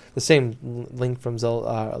 It's the same Link from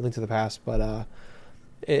Zelda, Link to the Past, but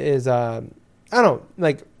it is I don't know.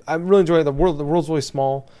 Like I'm really enjoying the world. The world's really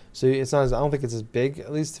small, so it's not. I don't think it's as big.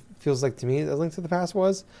 At least it feels like to me as Link to the Past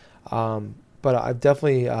was. But I've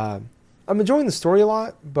definitely I'm enjoying the story a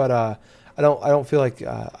lot, but I don't feel like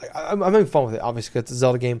I'm having fun with it. Obviously, 'cause it's a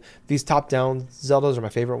Zelda game. These top-down Zeldas are my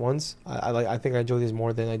favorite ones. I think I enjoy these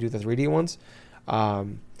more than I do the 3D ones.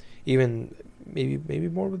 Even maybe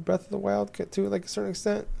more with Breath of the Wild to like a certain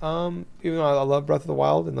extent. Even though I love Breath of the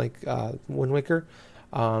Wild and like Wind Waker,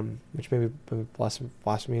 which maybe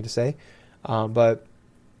blasphemy to say, but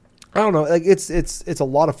I don't know. Like it's a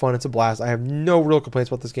lot of fun. It's a blast. I have no real complaints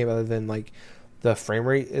about this game other than like the frame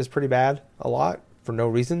rate is pretty bad a lot for no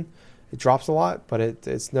reason. It drops a lot, but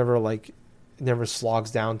it's never like it never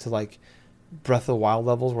slogs down to like Breath of the Wild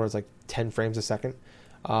levels where it's like 10 frames a second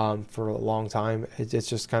for a long time. It's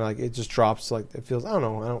just kind of like it just drops. Like it feels I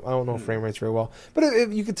don't know frame rates very well, but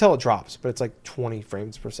you can tell it drops. But it's like 20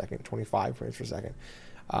 frames per second, 25 frames per second.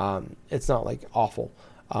 It's not like awful.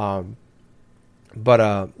 But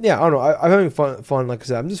yeah, I don't know. I'm having fun. Like I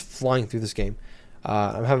said, I'm just flying through this game.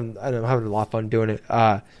 I'm having a lot of fun doing it.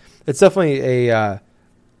 It's definitely a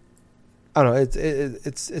I don't know.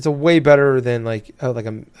 It's a way better than like a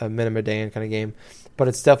Minimedan kind of game, but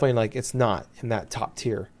it's definitely like it's not in that top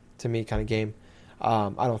tier to me kind of game.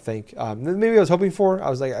 I don't think. Maybe I was hoping for. I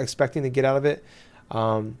was like expecting to get out of it,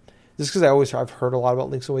 just because I've heard a lot about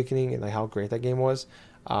Link's Awakening and like how great that game was,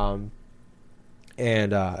 and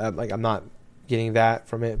like I'm not getting that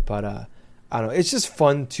from it, but I don't know. It's just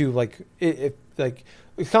fun to like it like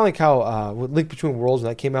it's kind of like how with Link Between Worlds when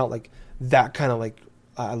that came out, like that kind of like.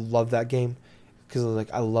 I love that game because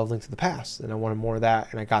like I love Link to the Past and I wanted more of that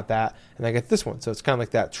and I got that and I got this one, so it's kind of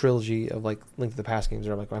like that trilogy of like Link to the Past games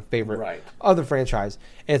are like my favorite other franchise,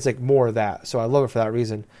 and it's like more of that, so I love it for that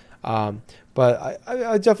reason. But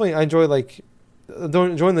I definitely enjoy like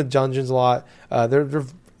enjoying the dungeons a lot. I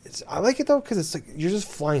like it though because it's like you're just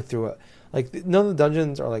flying through it. Like none of the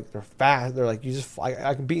dungeons are like they're fast. They're like you just fly.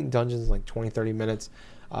 I can beat in dungeons in like 20-30 minutes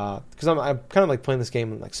because I'm kind of like playing this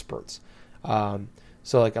game in like spurts.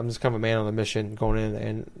 So like I'm just kind of a man on a mission going in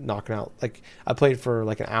and knocking out. Like I played for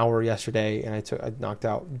like an hour yesterday and I knocked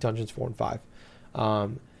out dungeons 4 and 5.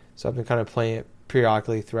 So I've been kind of playing it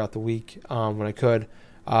periodically throughout the week when I could.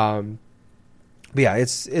 But yeah,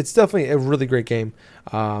 it's definitely a really great game.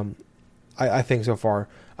 I think so far.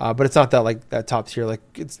 But it's not that like that top tier. Like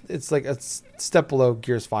it's like a step below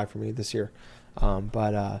Gears 5 for me this year.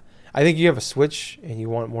 But I think you have a Switch and you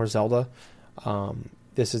want more Zelda.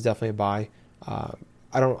 This is definitely a buy.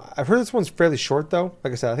 I've heard this one's fairly short though.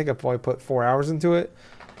 Like I said, I think I've probably put 4 hours into it,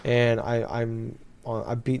 and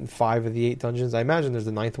I've beaten 5 of the 8 dungeons. I imagine there's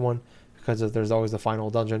the 9th one because there's always the final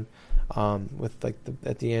dungeon with like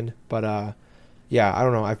at the end. But yeah, I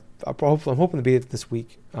don't know. I'm hoping to beat it this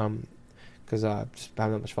week because just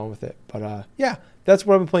having that much fun with it. But yeah, that's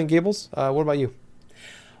what I've been playing. Gables, what about you?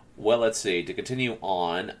 Well, let's see. To continue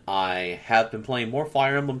on, I have been playing more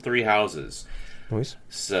Fire Emblem Three Houses. Nice.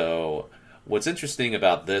 So what's interesting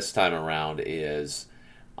about this time around is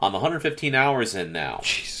I'm 115 hours in now.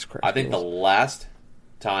 Jesus Christ. I think the last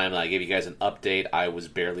time I gave you guys an update, I was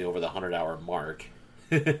barely over the 100-hour mark.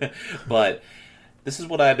 But this is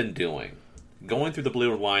what I've been doing. Going through the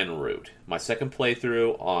Blue Lion route. My second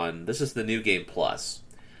playthrough on... This is the New Game Plus.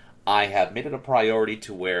 I have made it a priority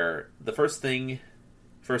to where the first and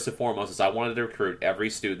foremost, is I wanted to recruit every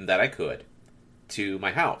student that I could to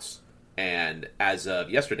my house. And as of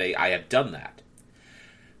yesterday, I have done that.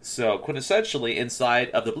 So, quintessentially, inside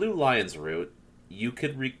of the Blue Lions route, you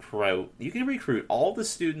can recruit all the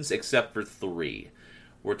students except for 3.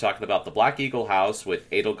 We're talking about the Black Eagle house with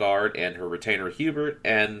Edelgard and her retainer Hubert,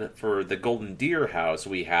 and for the Golden Deer house,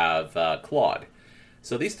 we have Claude.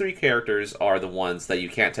 So these 3 characters are the ones that you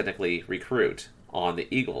can't technically recruit on the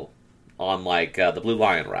Eagle, on like the Blue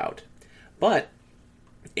Lion route. But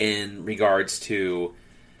in regards to,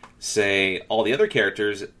 say, all the other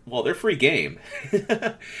characters, well, they're free game.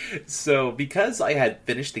 So because I had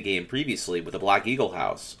finished the game previously with the Black Eagle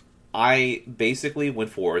house, I basically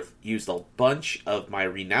went forth, used a bunch of my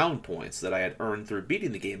renown points that I had earned through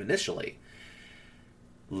beating the game initially,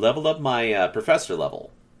 leveled up my professor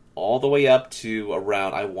level, all the way up to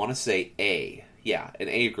around, I want to say A. Yeah, an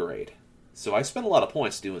A grade. So I spent a lot of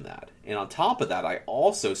points doing that. And on top of that, I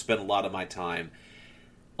also spent a lot of my time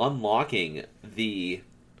unlocking the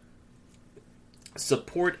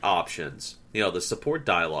support options, the support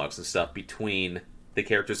dialogues and stuff between the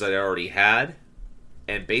characters that I already had.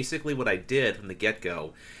 And basically what I did from the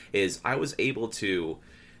get-go is I was able to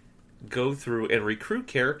go through and recruit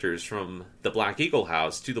characters from the Black Eagle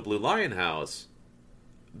house to the Blue Lion house,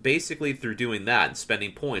 basically through doing that and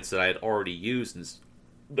spending points that I had already used and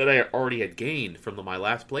that I already had gained from my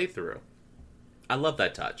last playthrough. I love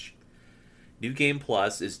that touch. New Game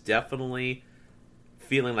Plus is definitely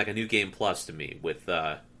feeling like a New Game Plus to me with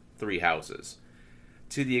 3 houses.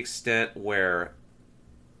 To the extent where,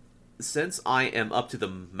 since I am up to the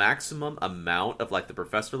maximum amount of like the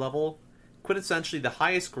professor level, quintessentially the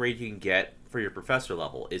highest grade you can get for your professor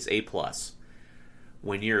level is A+.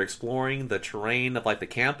 When you're exploring the terrain of like the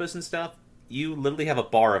campus and stuff, you literally have a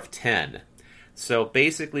bar of 10. So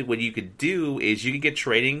basically what you could do is you can get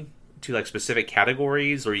training to like specific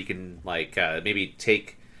categories, or you can like maybe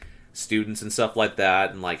take students and stuff like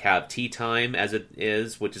that and like have tea time as it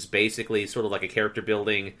is, which is basically sort of like a character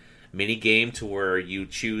building mini game to where you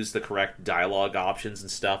choose the correct dialogue options and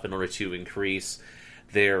stuff in order to increase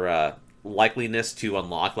their likeliness to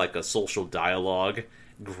unlock like a social dialogue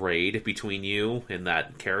grade between you and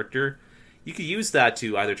that character. You could use that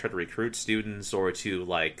to either try to recruit students or to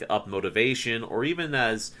like up motivation, or even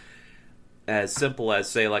as simple as,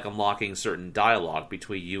 say, like unlocking certain dialogue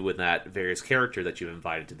between you and that various character that you've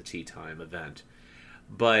invited to the tea time event.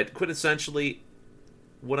 But quintessentially,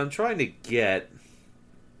 what I'm trying to get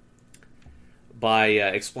by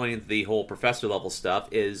explaining the whole professor level stuff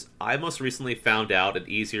is I most recently found out an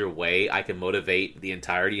easier way I can motivate the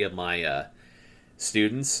entirety of my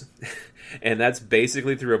students. And that's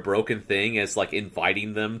basically through a broken thing as like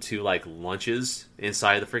inviting them to like lunches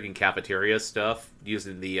inside the freaking cafeteria stuff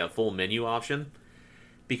using the full menu option.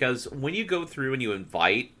 Because when you go through and you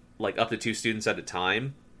invite like up to 2 students at a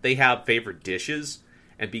time, they have favorite dishes.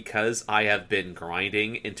 And because I have been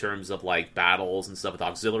grinding in terms of like battles and stuff with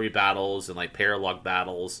auxiliary battles and like paralog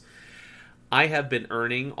battles, I have been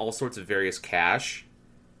earning all sorts of various cash,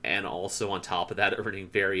 and also on top of that earning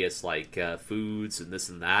various like foods and this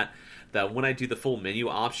and that when I do the full menu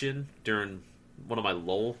option during one of my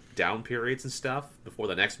lull down periods and stuff before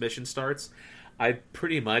the next mission starts, I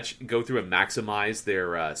pretty much go through and maximize their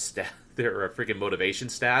freaking motivation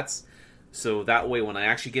stats. So that way when I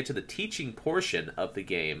actually get to the teaching portion of the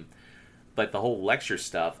game, like the whole lecture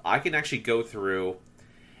stuff, I can actually go through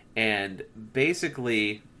and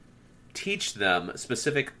basically teach them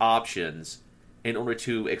specific options in order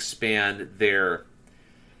to expand their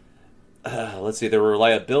their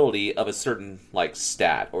reliability of a certain like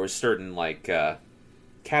stat or a certain like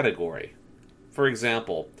category. For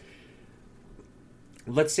example,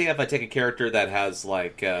 let's say if I take a character that has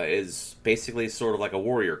like is basically sort of like a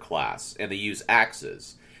warrior class and they use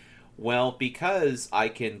axes. Well, because I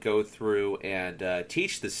can go through and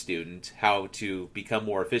teach the student how to become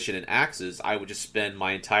more efficient in axes, I would just spend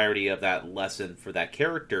my entirety of that lesson for that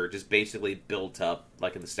character just basically built up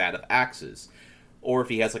like in the stat of axes. Or if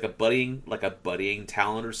he has like a buddying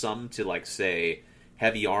talent or something to like say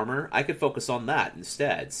heavy armor, I could focus on that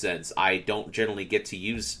instead, since I don't generally get to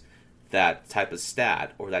use that type of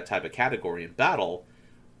stat or that type of category in battle,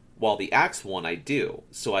 while the axe one I do.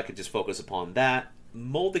 So I could just focus upon that,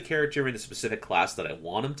 mold the character into a specific class that I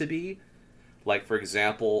want him to be. Like, for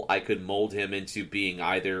example, I could mold him into being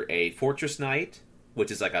either a fortress knight,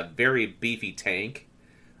 which is like a very beefy tank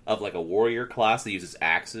of like a warrior class that uses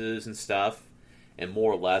axes and stuff, and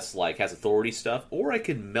more or less like has authority stuff, or I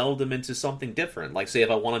could meld them into something different. Like say if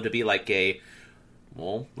I wanted to be like a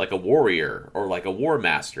warrior or like a war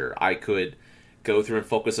master, I could go through and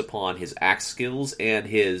focus upon his axe skills and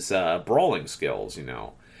his brawling skills, you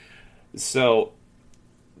know. So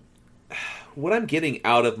what I'm getting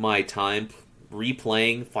out of my time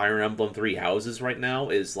replaying Fire Emblem Three Houses right now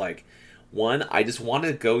is like, one, I just want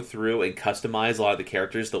to go through and customize a lot of the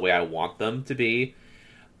characters the way I want them to be.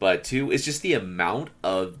 But two, it's just the amount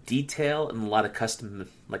of detail and a lot of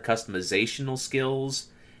customizational skills.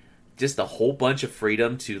 Just a whole bunch of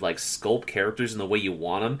freedom to like sculpt characters in the way you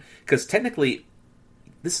want them. Because technically,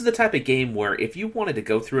 this is the type of game where if you wanted to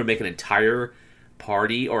go through and make an entire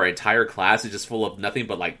party or an entire class is just full of nothing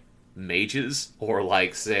but like mages or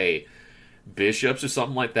like say bishops or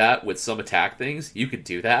something like that with some attack things, you could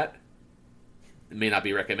do that. It may not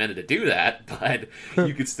be recommended to do that, but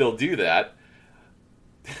you could still do that.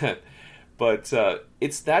 But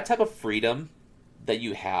it's that type of freedom that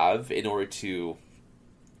you have in order to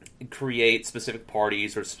create specific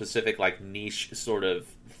parties or specific like niche sort of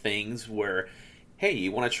things where, hey,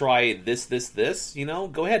 you want to try this, you know,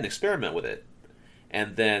 go ahead and experiment with it.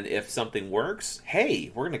 And then if something works,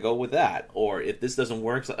 hey, we're going to go with that. Or if this doesn't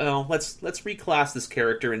work, so, oh, let's reclass this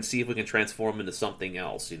character and see if we can transform into something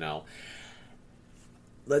else, you know.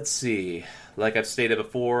 Let's see. Like I've stated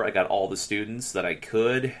before, I got all the students that I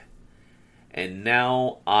could. And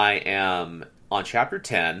now I am on Chapter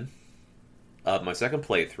 10 of my second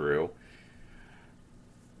playthrough.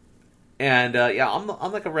 And, yeah, I'm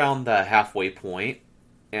like around the halfway point.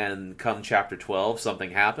 And come Chapter 12,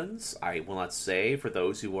 something happens. I will not say for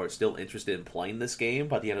those who are still interested in playing this game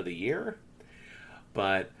by the end of the year.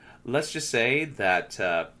 But let's just say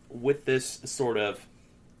that with this sort of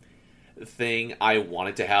thing, I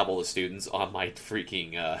wanted to have all the students on my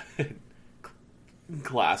freaking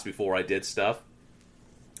class before I did stuff.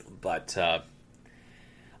 But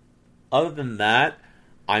other than that,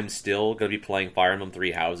 I'm still going to be playing Fire Emblem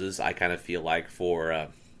Three Houses. I kind of feel like for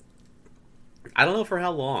I don't know for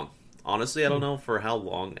how long. Honestly, I don't know for how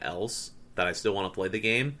long else that I still want to play the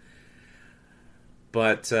game.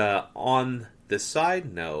 But on a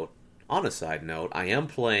side note, I am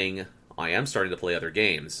starting to play other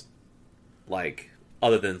games. Like,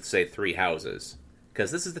 other than, say, Three Houses.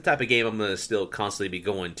 Because this is the type of game I'm going to still constantly be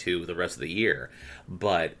going to the rest of the year.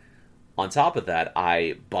 But on top of that,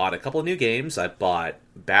 I bought a couple of new games. I bought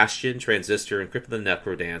Bastion, Transistor, and Crypt of the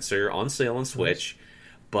Necrodancer on sale on Switch.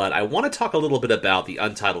 But I want to talk a little bit about the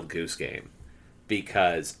Untitled Goose Game.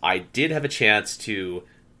 Because I did have a chance to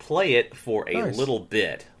play it for a little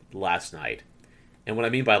bit last night. And what I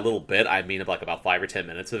mean by a little bit, I mean like about 5 or 10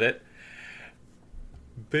 minutes of it.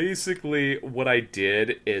 Basically, what I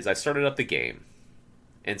did is I started up the game.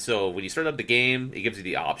 And so when you start up the game, it gives you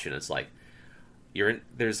the option. It's like,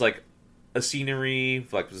 there's like a scenery,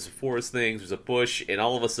 like there's a forest things, there's a bush, and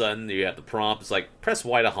all of a sudden you have the prompt. It's like, press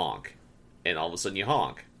Y to honk. And all of a sudden you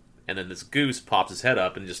honk. And then this goose pops his head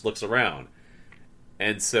up and just looks around.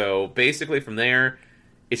 And so basically from there,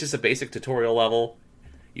 it's just a basic tutorial level.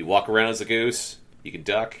 You walk around as a goose. You can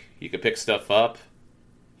duck. You can pick stuff up.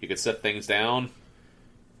 You can set things down.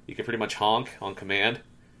 You can pretty much honk on command.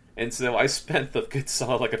 And so I spent the good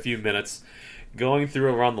solid like a few minutes going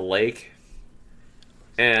through around the lake.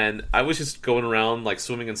 And I was just going around like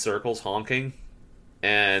swimming in circles, honking.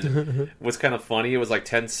 And what's kind of funny, it was like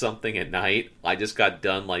 10-something at night. I just got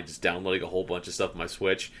done like just downloading a whole bunch of stuff on my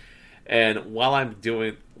Switch. And while I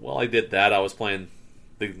did that, I was playing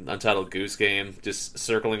the Untitled Goose Game, just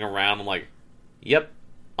circling around. I'm like, yep,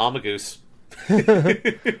 I'm a goose.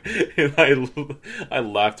 And I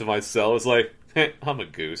laughed to myself. I was like, hey, I'm a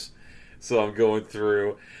goose. So I'm going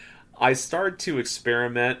through. I started to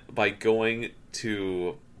experiment by going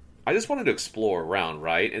to... I just wanted to explore around,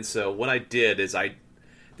 right? And so what I did is I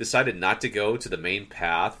decided not to go to the main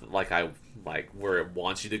path like where it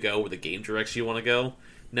wants you to go, where the game directs you want to go.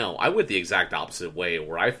 No, I went the exact opposite way,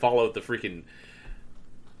 where I followed the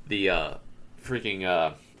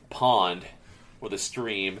pond or the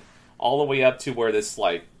stream all the way up to where this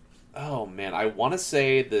like, oh man, I want to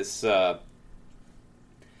say this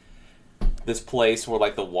this place where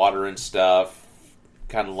like the water and stuff,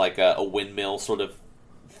 kind of like a windmill sort of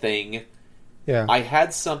thing. Yeah. I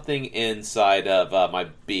had something inside of my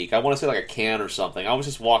beak. I want to say like a can or something. I was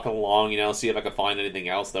just walking along, see if I could find anything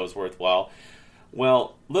else that was worthwhile.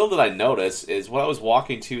 Well, little did I notice is when I was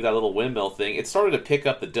walking to that little windmill thing, it started to pick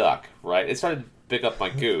up the duck, right? It started to pick up my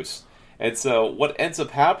goose. And so what ends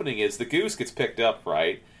up happening is the goose gets picked up,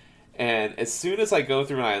 right? And as soon as I go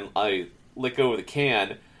through and I let go of the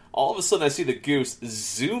can, all of a sudden I see the goose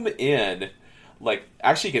zoom in, like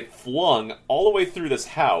actually get flung all the way through this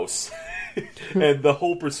house. And the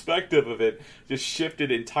whole perspective of it just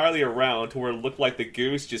shifted entirely around to where it looked like the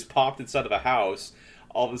goose just popped inside of a house.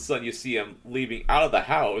 All of a sudden you see him leaving out of the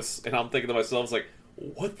house, and I'm thinking to myself, it's like,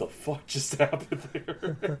 what the fuck just happened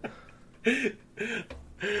there?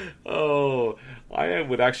 Oh, I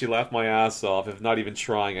would actually laugh my ass off if not even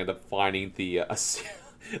trying. I end up finding the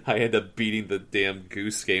I end up beating the damn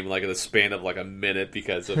goose game like in the span of like a minute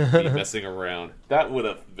because of me messing around. That would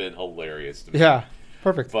have been hilarious to me. Yeah,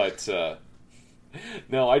 perfect. But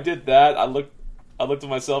no, I did that. I looked at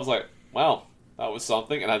myself, I was like, wow, that was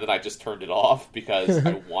something, and then I just turned it off because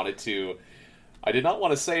I did not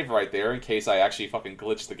want to save right there in case I actually fucking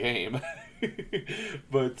glitched the game.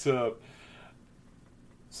 But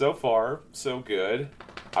so far, so good.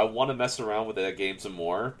 I want to mess around with that game some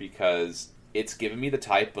more because it's given me the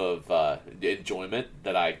type of enjoyment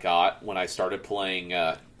that I got when I started playing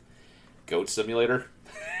Goat Simulator.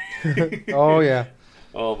 Oh, yeah.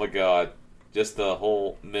 Oh, my God. Just the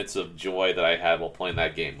whole midst of joy that I had while playing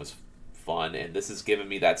that game was fun. And this has given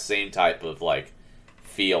me that same type of, like,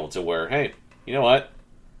 feel to where, hey, you know what?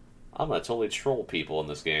 I'm going to totally troll people in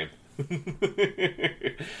this game.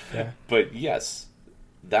 Yeah. But, yes,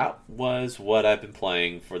 that was what I've been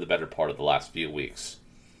playing for the better part of the last few weeks.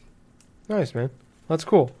 Nice, man. That's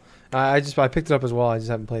cool. I picked it up as well. I just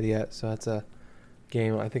haven't played it yet, so that's a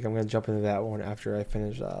game. I think I'm going to jump into that one after I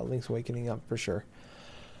finish Link's Awakening up for sure.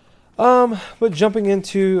 But jumping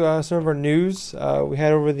into some of our news we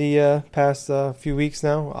had over the past few weeks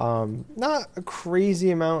now. Not a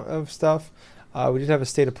crazy amount of stuff. We did have a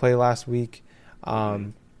State of Play last week.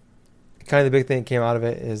 Kind of the big thing that came out of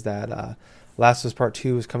it is that Last of Us Part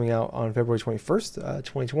 2 is coming out on February 21st,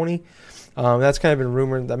 2020. That's kind of been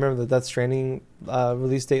rumored. I remember the Death Stranding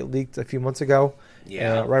release date leaked a few months ago.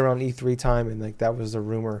 Yeah. Right around E3 time, and like that was the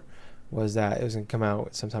rumor, was that it was going to come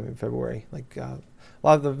out sometime in February. Like a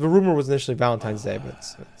lot of the rumor was initially Valentine's Day, but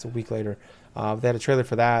it's a week later. They had a trailer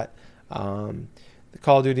for that. The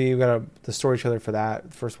Call of Duty, we got the story trailer for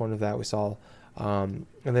that. The first one of that we saw. And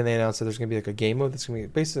then they announced that there's going to be like a game mode that's going to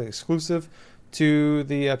be basically exclusive to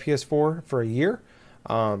the PS4 for a year,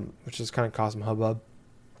 which is kind of caused some hubbub.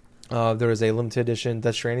 There is a limited edition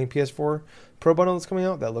Death Stranding PS4 Pro bundle that's coming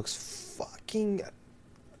out that looks fucking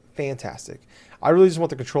fantastic. I really just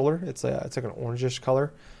want the controller. It's like an orangish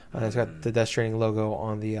color, and it's got the Death Stranding logo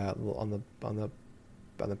on the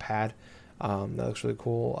pad. That looks really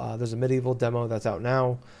cool. There's a medieval demo that's out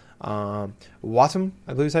now. Wattam,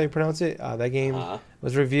 I believe is how you pronounce it. That game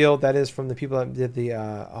was revealed. That is from the people that did the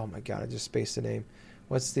oh my god, I just spaced the name.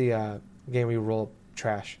 What's the game where you roll up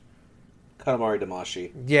trash? Katamari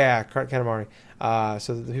Damacy. Yeah, Katamari.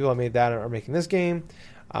 So the people that made that are making this game.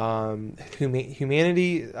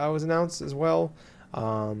 Humanity was announced as well.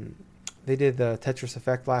 They did the Tetris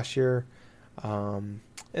Effect last year, and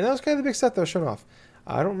that was kind of the big stuff that was shown off.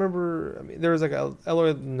 I don't remember. I mean, there was like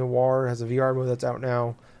Eloy Noir has a VR mode that's out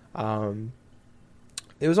now.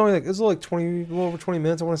 It was only like a little over 20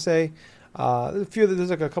 minutes, I want to say. There's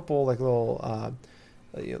like a couple like little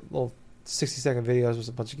 60-second videos with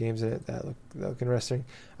a bunch of games in it that look interesting,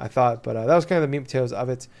 I thought. But that was kind of the meat and potatoes of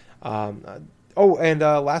it. And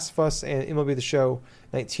Last of Us and MLB The Show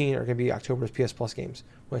 19 are going to be October's PS Plus games,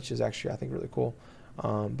 which is actually, I think, really cool.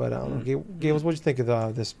 Gables, what did you think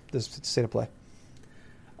of this State of Play?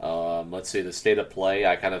 Let's see, the State of Play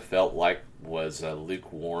I kind of felt like was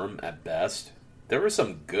lukewarm at best. There were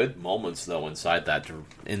some good moments though inside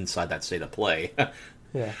that State of Play.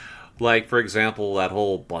 Yeah. Like, for example, that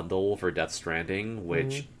whole bundle for Death Stranding,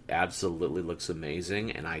 which absolutely looks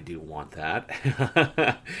amazing, and I do want that,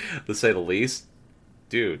 to say the least.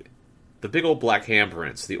 Dude, the big old black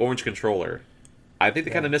handprints, the orange controller. I think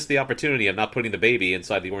they kind of missed the opportunity of not putting the baby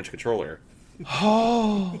inside the orange controller.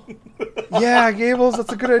 Oh, yeah, Gables,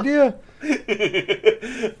 that's a good idea.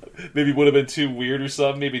 Maybe would have been too weird or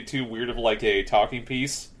something. Maybe too weird of like a talking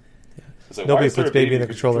piece. Yeah. Like, nobody puts baby in the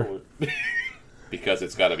controller. Because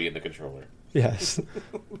it's got to be in the controller. Yes.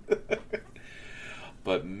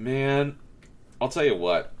 But man, I'll tell you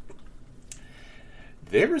what.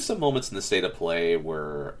 There were some moments in the State of Play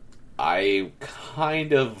where I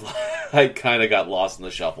kind of got lost in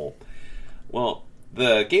the shuffle. Well,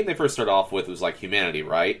 the game they first started off with was like Humanity,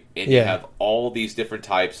 right? And you have all these different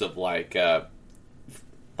types of like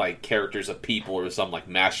characters of people or something, like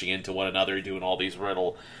mashing into one another, doing all these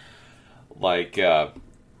little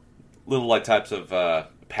types of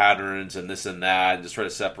patterns and this and that, and just try to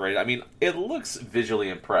separate. I mean, it looks visually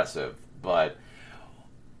impressive, but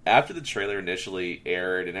after the trailer initially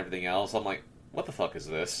aired and everything else, I'm like, what the fuck is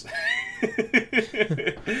this?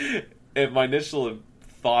 And my initial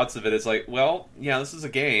thoughts of it is like, well, yeah, this is a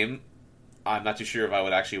game. I'm not too sure if I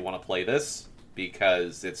would actually want to play this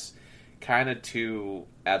because it's kind of too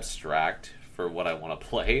abstract for what I want to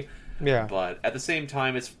play. Yeah. But at the same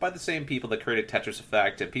time, it's by the same people that created Tetris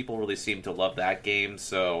Effect, and people really seem to love that game,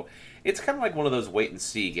 so it's kind of like one of those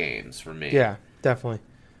wait-and-see games for me. Yeah, definitely.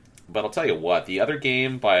 But I'll tell you what, the other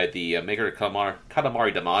game by the maker of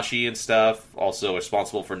Katamari Damacy and stuff, also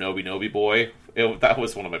responsible for Nobi Nobi Boy, that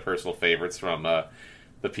was one of my personal favorites from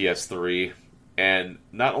the PS3. And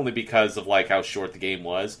not only because of like how short the game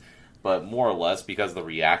was, but more or less because of the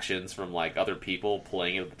reactions from like other people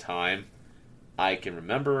playing it at the time. I can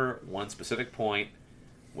remember one specific point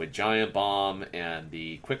with Giant Bomb and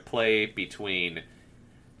the quick play between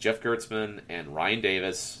Jeff Gertzman and Ryan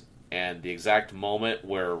Davis, and the exact moment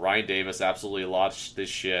where Ryan Davis absolutely lost this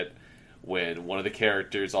shit when one of the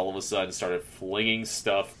characters all of a sudden started flinging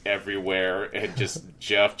stuff everywhere, and just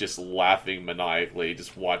Jeff just laughing maniacally,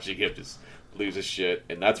 just watching him just lose his shit,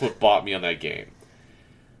 and that's what bought me on that game.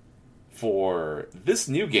 For this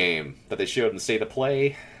new game that they showed in State of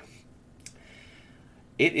Play,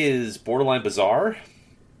 it is borderline bizarre.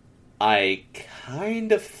 I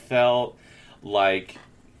kind of felt like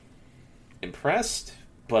impressed,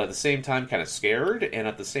 but at the same time kind of scared, and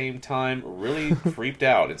at the same time really creeped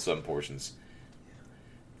out in some portions.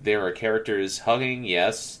 There are characters hugging,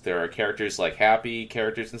 yes. There are characters like happy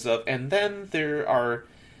characters and stuff, and then there are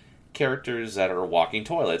characters that are walking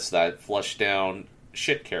toilets that flush down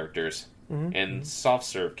shit characters, and soft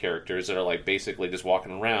serve characters that are like basically just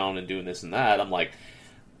walking around and doing this and that. I'm like,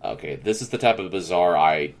 okay, this is the type of bizarre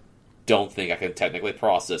I don't think I can technically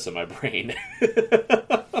process in my brain.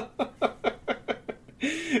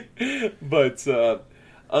 But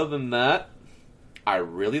other than that, I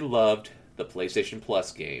really loved the PlayStation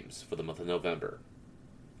Plus games for the month of November.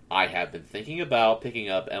 I have been thinking about picking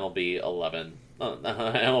up MLB 11.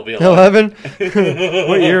 MLB 11?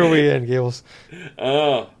 What year are we in, Gables?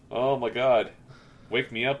 Oh my God!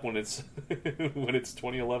 Wake me up when it's when it's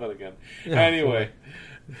 2011 again. Yeah, Anyway,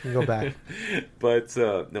 go back. But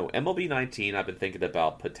no, MLB 19. I've been thinking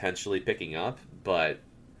about potentially picking up, but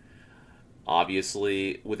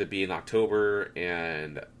obviously with it being October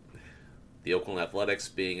and the Oakland Athletics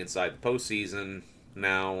being inside the postseason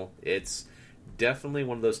now, it's definitely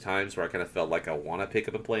one of those times where I kind of felt like I want to pick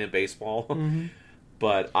up and play in baseball.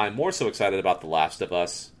 But I'm more so excited about The Last of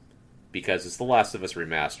Us because it's The Last of Us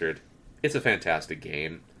remastered. It's a fantastic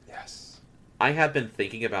game. Yes. I have been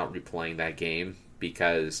thinking about replaying that game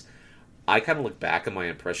because I kind of look back at my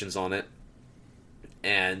impressions on it,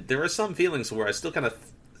 and there are some feelings where I still kind of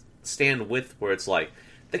stand with where it's like,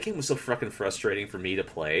 that game was so fucking frustrating for me to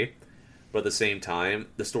play, but at the same time,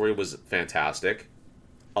 the story was fantastic.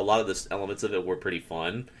 A lot of the elements of it were pretty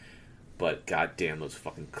fun, but goddamn those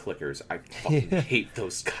fucking clickers. I fucking hate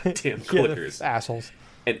those goddamn clickers. Assholes.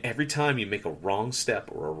 And every time you make a wrong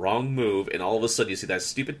step or a wrong move, and all of a sudden you see that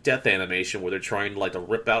stupid death animation where they're trying to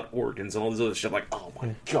rip out organs and all this other shit, I'm like, oh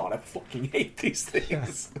my God, I fucking hate these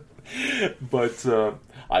things. But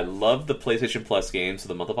I love the PlayStation Plus games for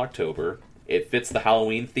the month of October. It fits the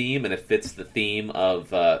Halloween theme, and it fits the theme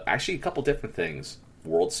of actually a couple different things.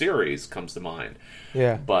 World Series comes to mind.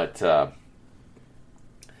 Yeah. But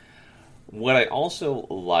what I also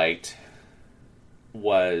liked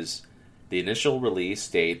was the initial release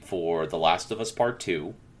date for The Last of Us Part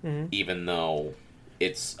 2, even though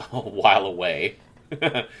it's a while away.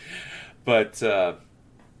 But,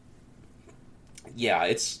 yeah,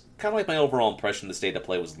 it's kind of like my overall impression the state of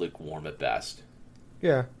play was lukewarm at best.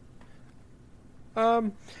 Yeah.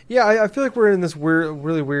 Yeah, I feel like we're in this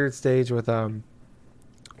really weird stage with the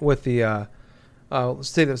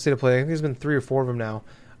state of play. I think there's been 3 or 4 of them now.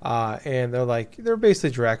 And they're basically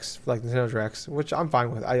directs, like Nintendo directs, which I'm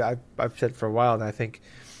fine with. I've said for a while that I think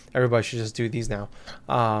everybody should just do these now.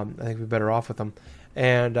 I think we're better off with them.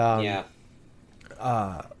 And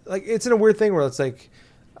it's in a weird thing where it's like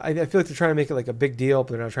I feel like they're trying to make it like a big deal,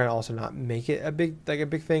 but they're not trying to also not make it a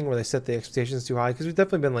big thing where they set the expectations too high. Because we've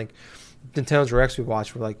definitely been like Nintendo directs we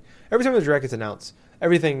watch where like every time the direct gets announced,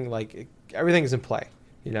 everything is in play.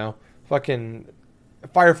 You know, fucking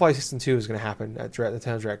Firefly Season 2 is going to happen at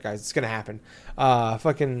Nintendo Direct, guys. It's going to happen.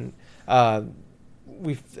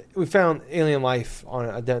 We found alien life on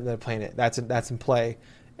a planet. That's in play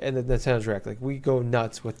in the Nintendo Direct. Like, we go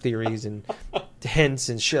nuts with theories and hints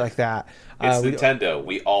and shit like that. It's Nintendo.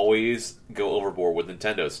 We always go overboard with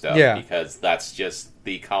Nintendo stuff because that's just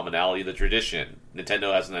the commonality of the tradition.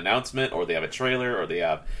 Nintendo has an announcement, or they have a trailer, or they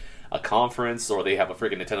have a conference, or they have a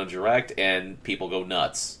freaking Nintendo Direct, and people go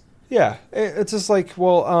nuts. Yeah, it's just like,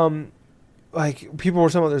 well, like people were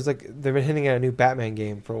talking about, there's like they've been hinting at a new Batman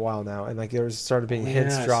game for a while now, and like there's started being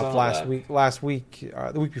hints dropped last week,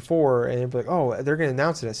 the week before, and it'd be like, oh, they're going to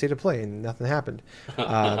announce it at State of Play, and nothing happened.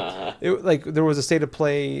 Like there was a State of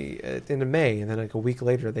Play at the end of May, and then like a week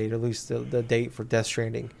later they released the date for Death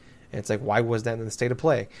Stranding, and it's like, why was that in the State of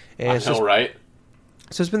Play? And it's just, right?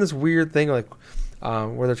 So it's been this weird thing, like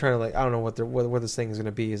where they're trying to, like, I don't know what this thing is going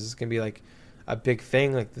to be. Is this going to be like a big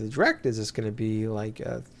thing like the Direct? Is this going to be like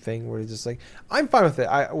a thing where it's just like, I'm fine with it.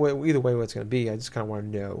 Either way what it's going to be, I just kind of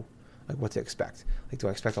want to know like what to expect. Like, do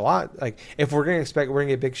I expect a lot? Like, if we're going to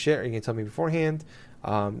get big shit, are you going to tell me beforehand?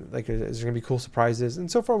 Like, is there going to be cool surprises?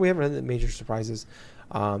 And so far we haven't had major surprises.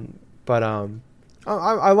 But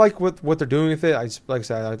I like what they're doing with it. I just, like I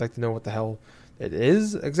said, I'd like to know what the hell it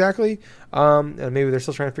is exactly. And maybe they're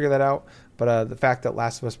still trying to figure that out. But the fact that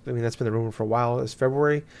Last of Us, I mean, that's been the rumor for a while, is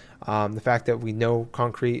February. The fact that we know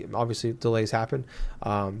concrete, obviously delays happen.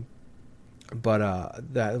 But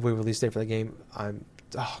that we release date for the game, I'm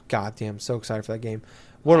goddamn so excited for that game.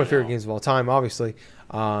 One of my favorite games of all time, obviously.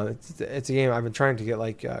 It's a game I've been trying to get,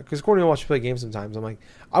 like, because Courtney will watch me play games sometimes. I'm like,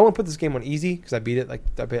 I want to put this game on easy because I beat it, like,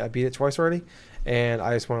 I beat it twice already, and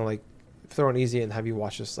I just want to, like, throw on easy and have you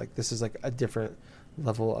watch this. Like, this is like a different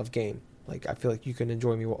level of game. Like, I feel like you can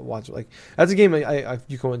enjoy me watch. Like, that's a game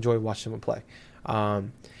you can enjoy watching someone play.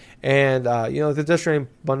 And the Death Stranding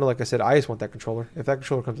bundle, like I said, I just want that controller. If that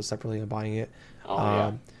controller comes out separately, I'm buying it.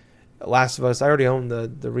 Last of Us, I already own the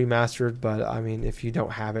remastered, but I mean, if you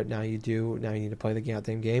don't have it, now you do. Now you need to play the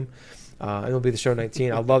goddamn game. MLB The Show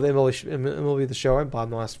 19. I love MLB The Show. I've bought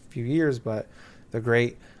them the last few years, but they're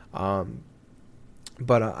great. I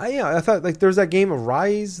thought, like, there's that game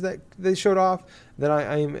Arise that they showed off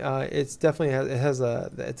that it's definitely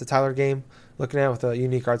it's a Tyler game, looking at with a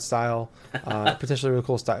unique art style, potentially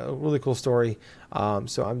really cool story.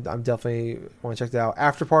 So I'm definitely want to check that out.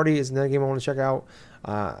 After Party is another game I want to check out.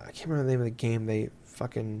 I can't remember the name of the game they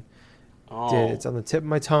fucking did. It's on the tip of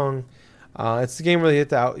my tongue. It's the game where you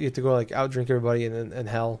have to go, like, out drink everybody and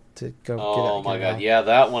hell to go. Oh my god, yeah,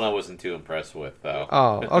 that one I wasn't too impressed with though.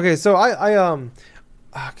 Oh, okay, so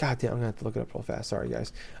God damn, I'm gonna have to look it up real fast. Sorry,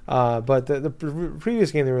 guys. But the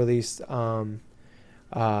previous game they released, I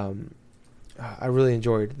really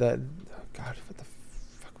enjoyed that. God, what the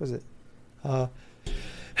fuck was it?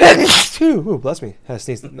 Ooh, bless me. I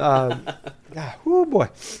sneezed. Oh boy.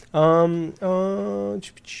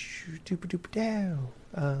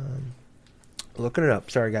 Looking it up.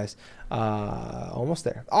 Sorry, guys. Almost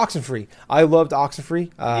there. Oxenfree. I loved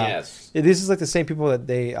Oxenfree. Yes. This is like the same people that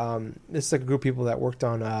this is like a group of people that worked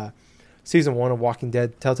on season 1 of Walking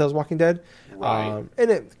Dead, Telltale's Walking Dead. Right.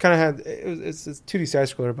 And it kind of had, it's 2D side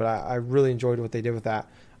scroller, but I really enjoyed what they did with that.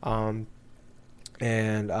 I'm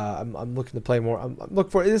looking to play more. I'm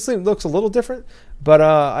looking for, this thing looks a little different, but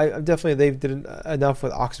I'm definitely, they've did enough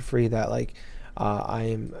with Oxenfree that, like, I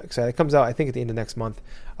am excited. It comes out, I think, at the end of next month.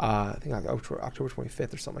 I think like October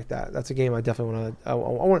 25th or something like that. That's a game I definitely want to.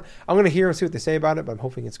 I'm going to hear and see what they say about it, but I'm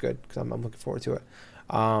hoping it's good because I'm looking forward to it.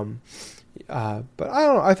 But I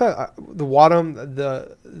don't know. I thought the Wadham,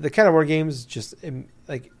 the Cat of War games, just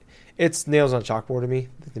it's nails on chalkboard to me.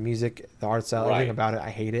 The music, the art style, everything about it. I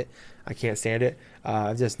hate it. I can't stand it.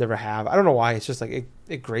 I just never have. I don't know why. It's just like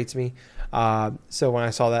it grates me. So when I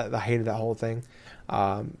saw that, I hated that whole thing.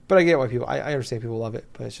 But I get why people. I understand people love it,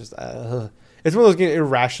 but it's just it's one of those games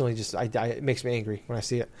irrationally. Just it makes me angry when I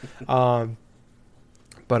see it. But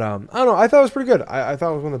I don't know. I thought it was pretty good. I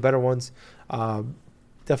thought it was one of the better ones.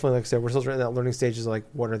 Definitely, like I said, we're still in that learning stages. Like,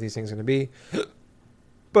 what are these things going to be?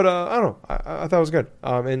 But I don't know. I thought it was good.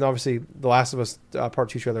 And obviously, The Last of Us Part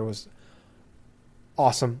 2 trailer was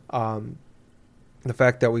awesome. The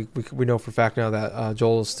fact that we know for a fact now that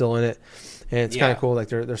Joel is still in it, and it's kind of cool. Like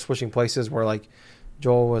they're switching places where, like,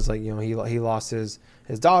 Joel was like, he lost his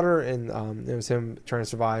daughter, and it was him trying to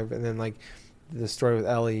survive, and then, like, the story with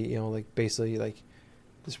Ellie, like, basically, like,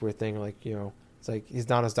 this weird thing, like, it's like he's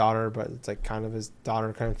not his daughter, but it's like kind of his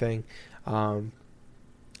daughter kind of thing. And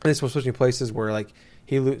this was switching places where, like,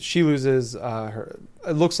 she loses her.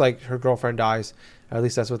 It looks like her girlfriend dies. At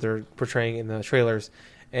least that's what they're portraying in the trailers,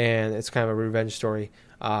 and it's kind of a revenge story.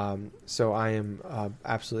 So I am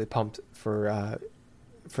absolutely pumped for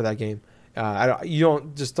that game.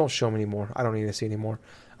 Don't show me anymore. I don't need to see anymore.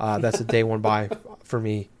 That's a day one buy for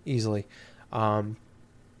me easily.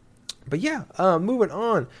 But yeah, moving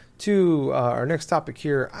on to our next topic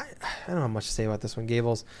here. I don't have much to say about this one,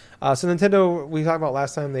 Gables. So Nintendo, we talked about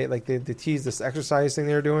last time, they teased this exercise thing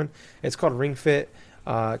they were doing. It's called Ring Fit.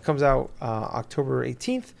 It comes out October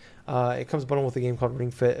 18th. It comes bundled with a game called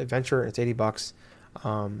Ring Fit Adventure. It's $80.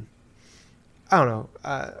 I don't know.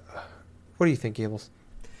 What do you think, Gables?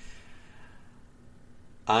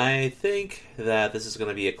 I think that this is going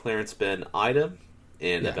to be a clearance bin item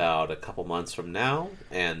in about a couple months from now,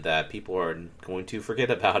 and that people are going to forget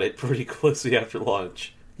about it pretty closely after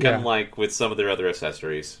launch. Kind of like with some of their other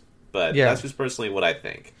accessories. But that's just personally what I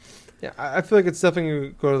think. Yeah, I feel like it's definitely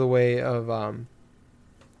going to go to the way of...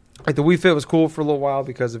 like the Wii Fit was cool for a little while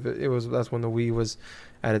because of that's when the Wii was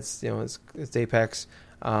at its its apex.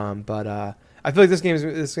 But I feel like this game's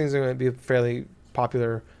going to be fairly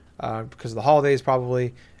popular because of the holidays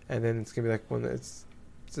probably, and then it's going to be like when it's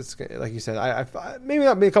like you said. I maybe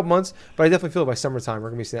not a couple months, but I definitely feel by summertime we're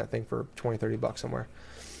going to be seeing that thing for $20-$30 somewhere.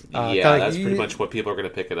 That's pretty much what people are going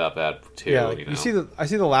to pick it up at too. Yeah, I see the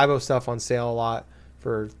Labo stuff on sale a lot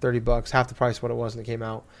for $30, half the price what it was when it came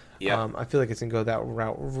out. Yeah, I feel like it's gonna go that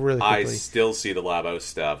route really quickly. I still see the Labo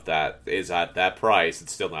stuff that is at that price.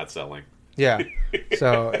 It's still not selling. Yeah,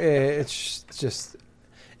 so it's just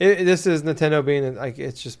this is Nintendo being like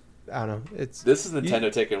it's just I don't know. This is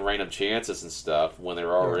Nintendo taking random chances and stuff when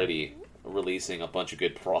they're already releasing a bunch of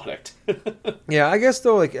good product. Yeah, I guess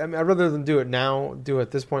though, like I'd rather than do it now, do it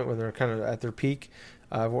at this point when they're kind of at their peak,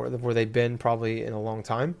 where they've been probably in a long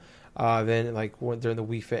time. Than like during the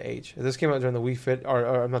Wii Fit age. If this came out during the Wii Fit,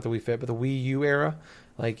 or not the Wii Fit, but the Wii U era,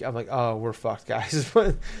 like I'm like, oh, we're fucked, guys.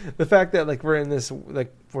 But the fact that like we're in this,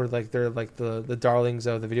 like we're like they're like the darlings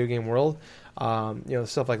of the video game world,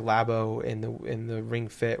 stuff like Labo in the Ring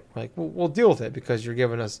Fit, like we'll deal with it because you're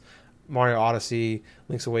giving us Mario Odyssey,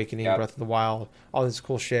 Link's Awakening, Breath of the Wild, all this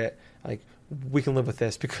cool shit. Like we can live with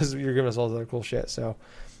this because you're giving us all this other cool shit. So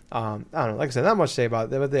I don't know. Like I said, not much to say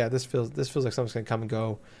about it, but yeah, this feels like something's gonna come and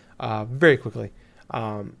go. Very quickly.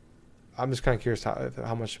 I'm just kind of curious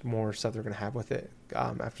how much more stuff they're going to have with it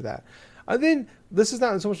after that. Then this is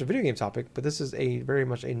not so much a video game topic, but this is very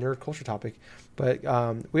much a nerd culture topic. But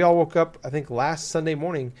we all woke up, I think, last Sunday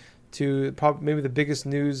morning to probably maybe the biggest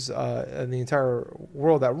news in the entire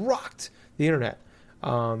world that rocked the internet.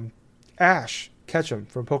 Ash Ketchum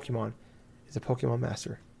from Pokemon is a Pokemon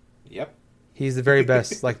master. Yep. He's the very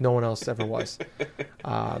best, like no one else ever was.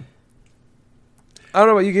 I don't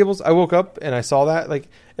know about you, Gables. I woke up and I saw that, like,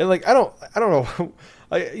 and like I don't know.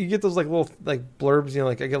 You get those like little like blurbs,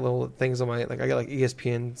 like I get little things on my I get like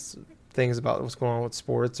ESPN things about what's going on with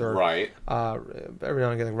sports or right. Every now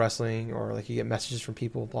and again like wrestling or like you get messages from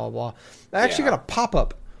people, blah blah. I actually got a pop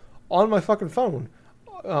up on my fucking phone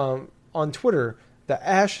on Twitter that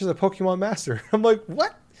Ash is a Pokemon master. I'm like,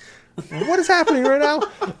 what? What is happening right now?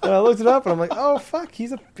 And I looked it up and I'm like, oh fuck, he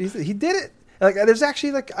did it. Like there's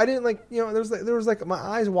actually like I didn't like there was like my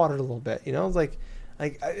eyes watered a little bit, it was like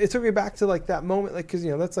it took me back to like that moment, like because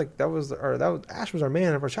that's like that was Ash was our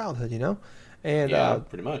man of our childhood, and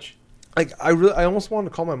pretty much. Like I almost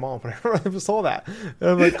wanted to call my mom whenever I saw that,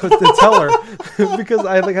 and I'm like to tell her because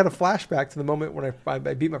I like had a flashback to the moment when I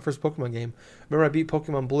beat my first Pokemon game. Remember I beat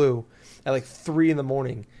Pokemon Blue at like 3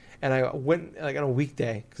 a.m. and I went like on a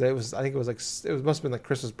weekday because I think it was must have been like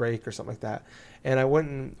Christmas break or something like that, and I went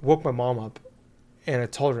and woke my mom up. And I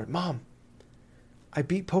told her, Mom, I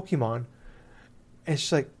beat Pokemon. And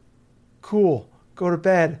she's like, cool, go to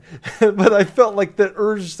bed. But I felt like the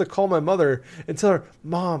urge to call my mother and tell her,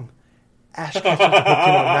 Mom, Ash Ketchum's the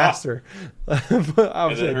Pokemon master. But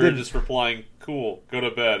and then her just replying, cool, go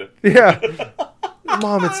to bed. Yeah.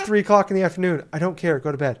 Mom, it's 3 o'clock in the afternoon. I don't care,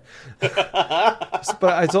 go to bed. But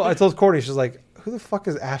I told Courtney, she's like, who the fuck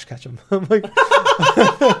is Ash Ketchum? I'm like,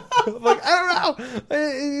 I don't know.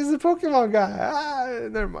 He's a Pokemon guy.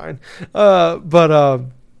 Never mind.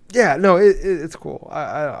 Yeah, no, it's cool.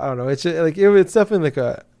 I don't know. It's just, like it's definitely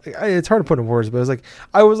like it's hard to put in words, but it's like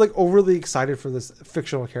I was like overly excited for this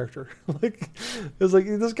fictional character. Like it was like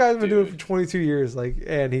this guy's been doing it for 22 years, like,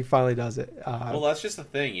 and he finally does it. Well, that's just the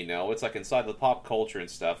thing, It's like inside the pop culture and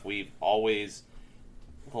stuff, we've always.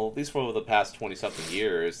 Well, at least for the past 20-something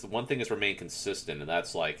years, the one thing has remained consistent, and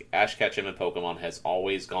that's like Ash Ketchum in Pokemon has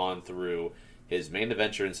always gone through his main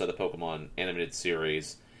adventure inside the Pokemon animated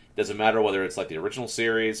series. Doesn't matter whether it's like the original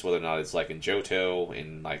series, whether or not it's like in Johto,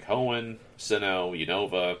 in like Hoenn, Sinnoh,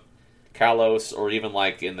 Unova, Kalos, or even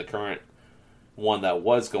like in the current one that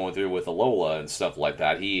was going through with Alola and stuff like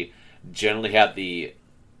that. He generally had the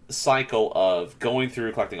cycle of going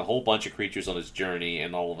through collecting a whole bunch of creatures on his journey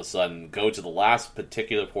and all of a sudden go to the last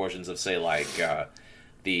particular portions of say like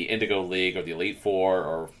the Indigo League or the Elite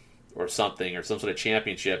Four or something or some sort of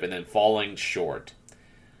championship and then falling short,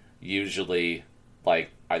 usually like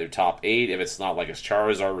either top 8 if it's not like his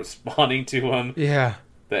Charizard responding to him, that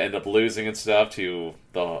end up losing and stuff to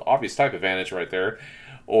the obvious type advantage right there,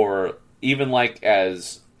 or even like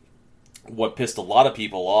as what pissed a lot of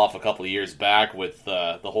people off a couple of years back with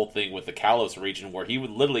the whole thing with the Kalos region, where he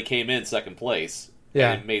literally came in second place.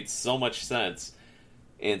 Yeah, and it made so much sense.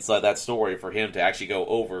 inside that story for him to actually go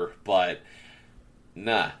over, but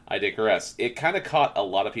nah, I digress. It kind of caught a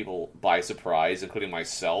lot of people by surprise, including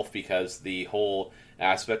myself, because the whole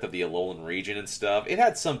aspect of the Alolan region and stuff, it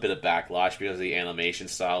had some bit of backlash because the animation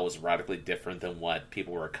style was radically different than what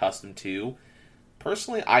people were accustomed to.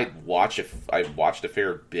 Personally, I watched a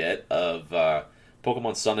fair bit of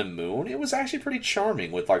Pokemon Sun and Moon. It was actually pretty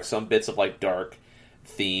charming with like some bits of like dark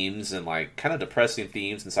themes and like kind of depressing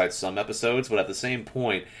themes inside some episodes, but at the same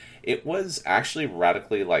point, it was actually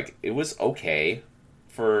radically like it was okay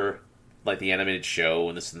for like the animated show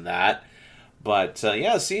and this and that. But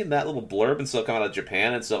yeah, seeing that little blurb and stuff come out of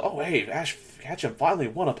Japan and stuff, oh hey, Ash Ketchum finally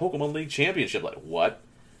won a Pokemon League championship. Like, what?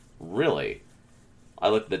 Really? I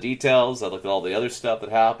looked at the details, I looked at all the other stuff that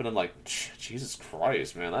happened, and like, Jesus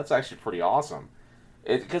Christ, man, that's actually pretty awesome.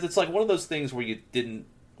 Because it's like one of those things where you didn't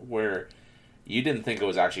think it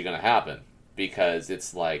was actually going to happen. Because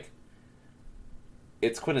it's like,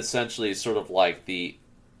 it's quintessentially sort of like the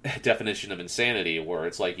definition of insanity, where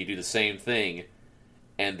it's like you do the same thing,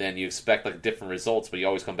 and then you expect like different results, but you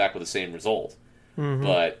always come back with the same result. Mm-hmm.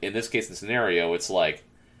 But in this case, in the scenario, it's like,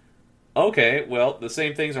 okay, well, the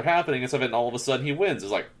same things are happening, and all of a sudden he wins.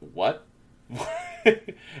 It's like, what?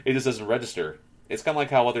 It just doesn't register. It's kind of like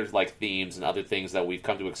how other like themes and other things that we've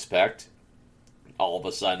come to expect, all of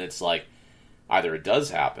a sudden it's like, either it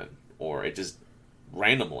does happen, or it just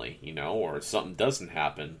randomly, or something doesn't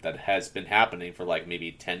happen that has been happening for like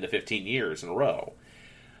maybe 10 to 15 years in a row.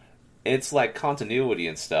 It's like continuity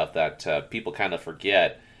and stuff that people kind of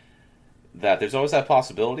forget, that there's always that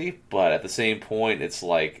possibility, but at the same point, it's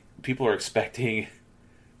like people are expecting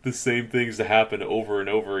the same things to happen over and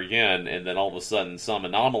over again, and then all of a sudden some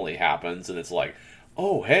anomaly happens, and it's like,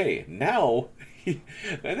 oh, hey, now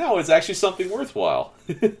it's actually something worthwhile.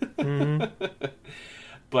 Mm-hmm.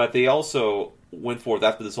 But they also went forth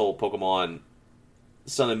after this whole Pokemon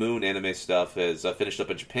Sun and Moon anime stuff has finished up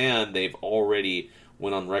in Japan. They've already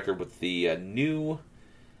went on record with the new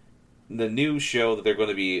show that they're going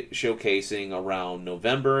to be showcasing around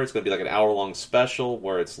November. It's going to be like an hour-long special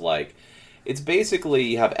where it's basically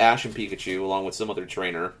you have Ash and Pikachu along with some other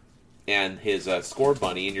trainer and his Score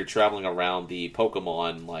Bunny, and you're traveling around the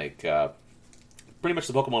Pokemon, pretty much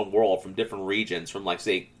the Pokemon world from different regions, from like,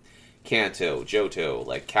 say, Kanto, Johto,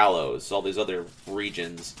 like Kalos, all these other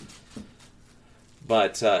regions.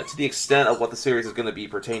 But to the extent of what the series is going to be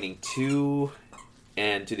pertaining to,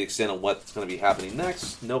 and to the extent of what's going to be happening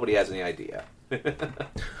next, nobody has any idea.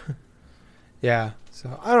 Yeah,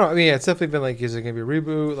 so I don't know. I mean, it's definitely been like, is it going to be a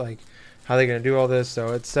reboot? Like, how are they going to do all this?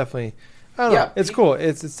 So it's definitely, I don't know. It's cool.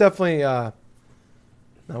 It's definitely. What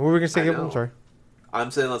were we going to say? I'm sorry. I'm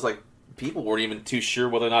saying it's like people weren't even too sure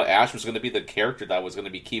whether or not Ash was going to be the character that was going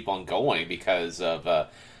to be keep on going because of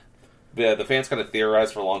the fans kind of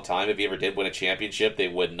theorized for a long time if he ever did win a championship, they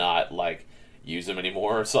would not use him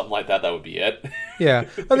anymore or something like that. That would be it. Yeah,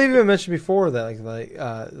 well, they've even mentioned before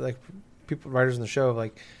that like people, writers in the show,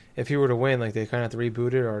 like if he were to win, like they kind of have to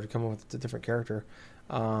reboot it or to come up with a different character.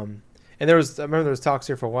 And I remember there was talks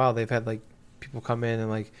here for a while. They've had like people come in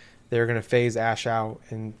and like they're going to phase Ash out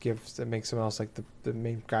and make someone else like the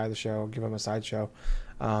main guy of the show, give him a side show.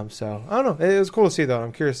 So I don't know. It was cool to see though.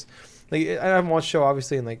 I'm curious. Like I haven't watched the show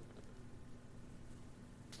obviously in like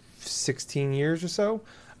 16 years or so.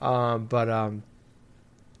 But I'm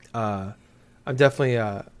definitely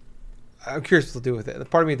I'm curious what they'll do with it.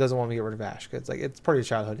 Part of me doesn't want to get rid of Ash because it's part of your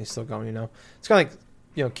childhood and he's still going. It's kind of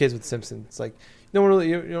like kids with Simpsons. It's like you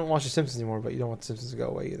don't watch the Simpsons anymore, but you don't want the Simpsons to go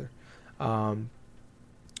away either.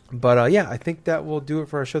 But yeah, I think that will do it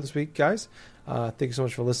for our show this week, guys. Thank you so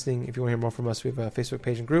much for listening. If you want to hear more from us, we have a Facebook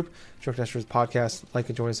page and group, Drunk Dashers Podcast. Like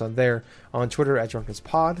and join us on there. On Twitter at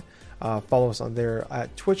DrunkensPod. Follow us on there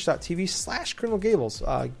at twitch.tv/Colonel Gables.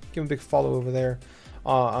 Give him a big follow over there.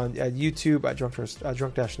 At YouTube at Drunk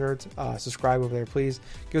Dash Nerds. Subscribe over there, please.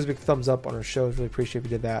 Give us a big thumbs up on our shows. Really appreciate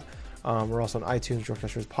if you did that. We're also on iTunes, Drunk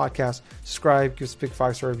Dash Nerds Podcast. Subscribe. Give us a big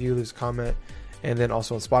 5-star review. Leave us a comment. And then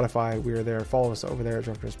also on Spotify, we are there. Follow us over there at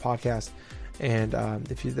Drunk Nerds Podcast. And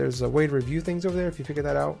there's a way to review things over there. If you figure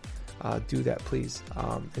that out, do that, please,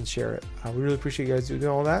 and share it. We really appreciate you guys doing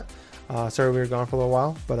all that. Sorry we were gone for a little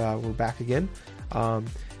while, but we're back again.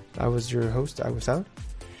 I was your host. I was Tyler.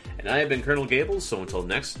 And I have been Colonel Gables. So until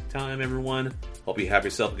next time, everyone, hope you have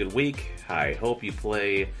yourself a good week. I hope you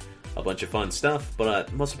play a bunch of fun stuff.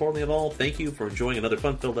 But most importantly of all, thank you for enjoying another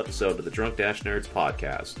fun-filled episode of the Drunk Dash Nerds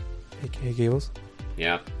Podcast. Hey, Gables.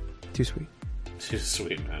 Yeah? Too sweet. Too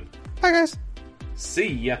sweet, man. Bye, guys. See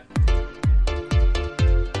ya.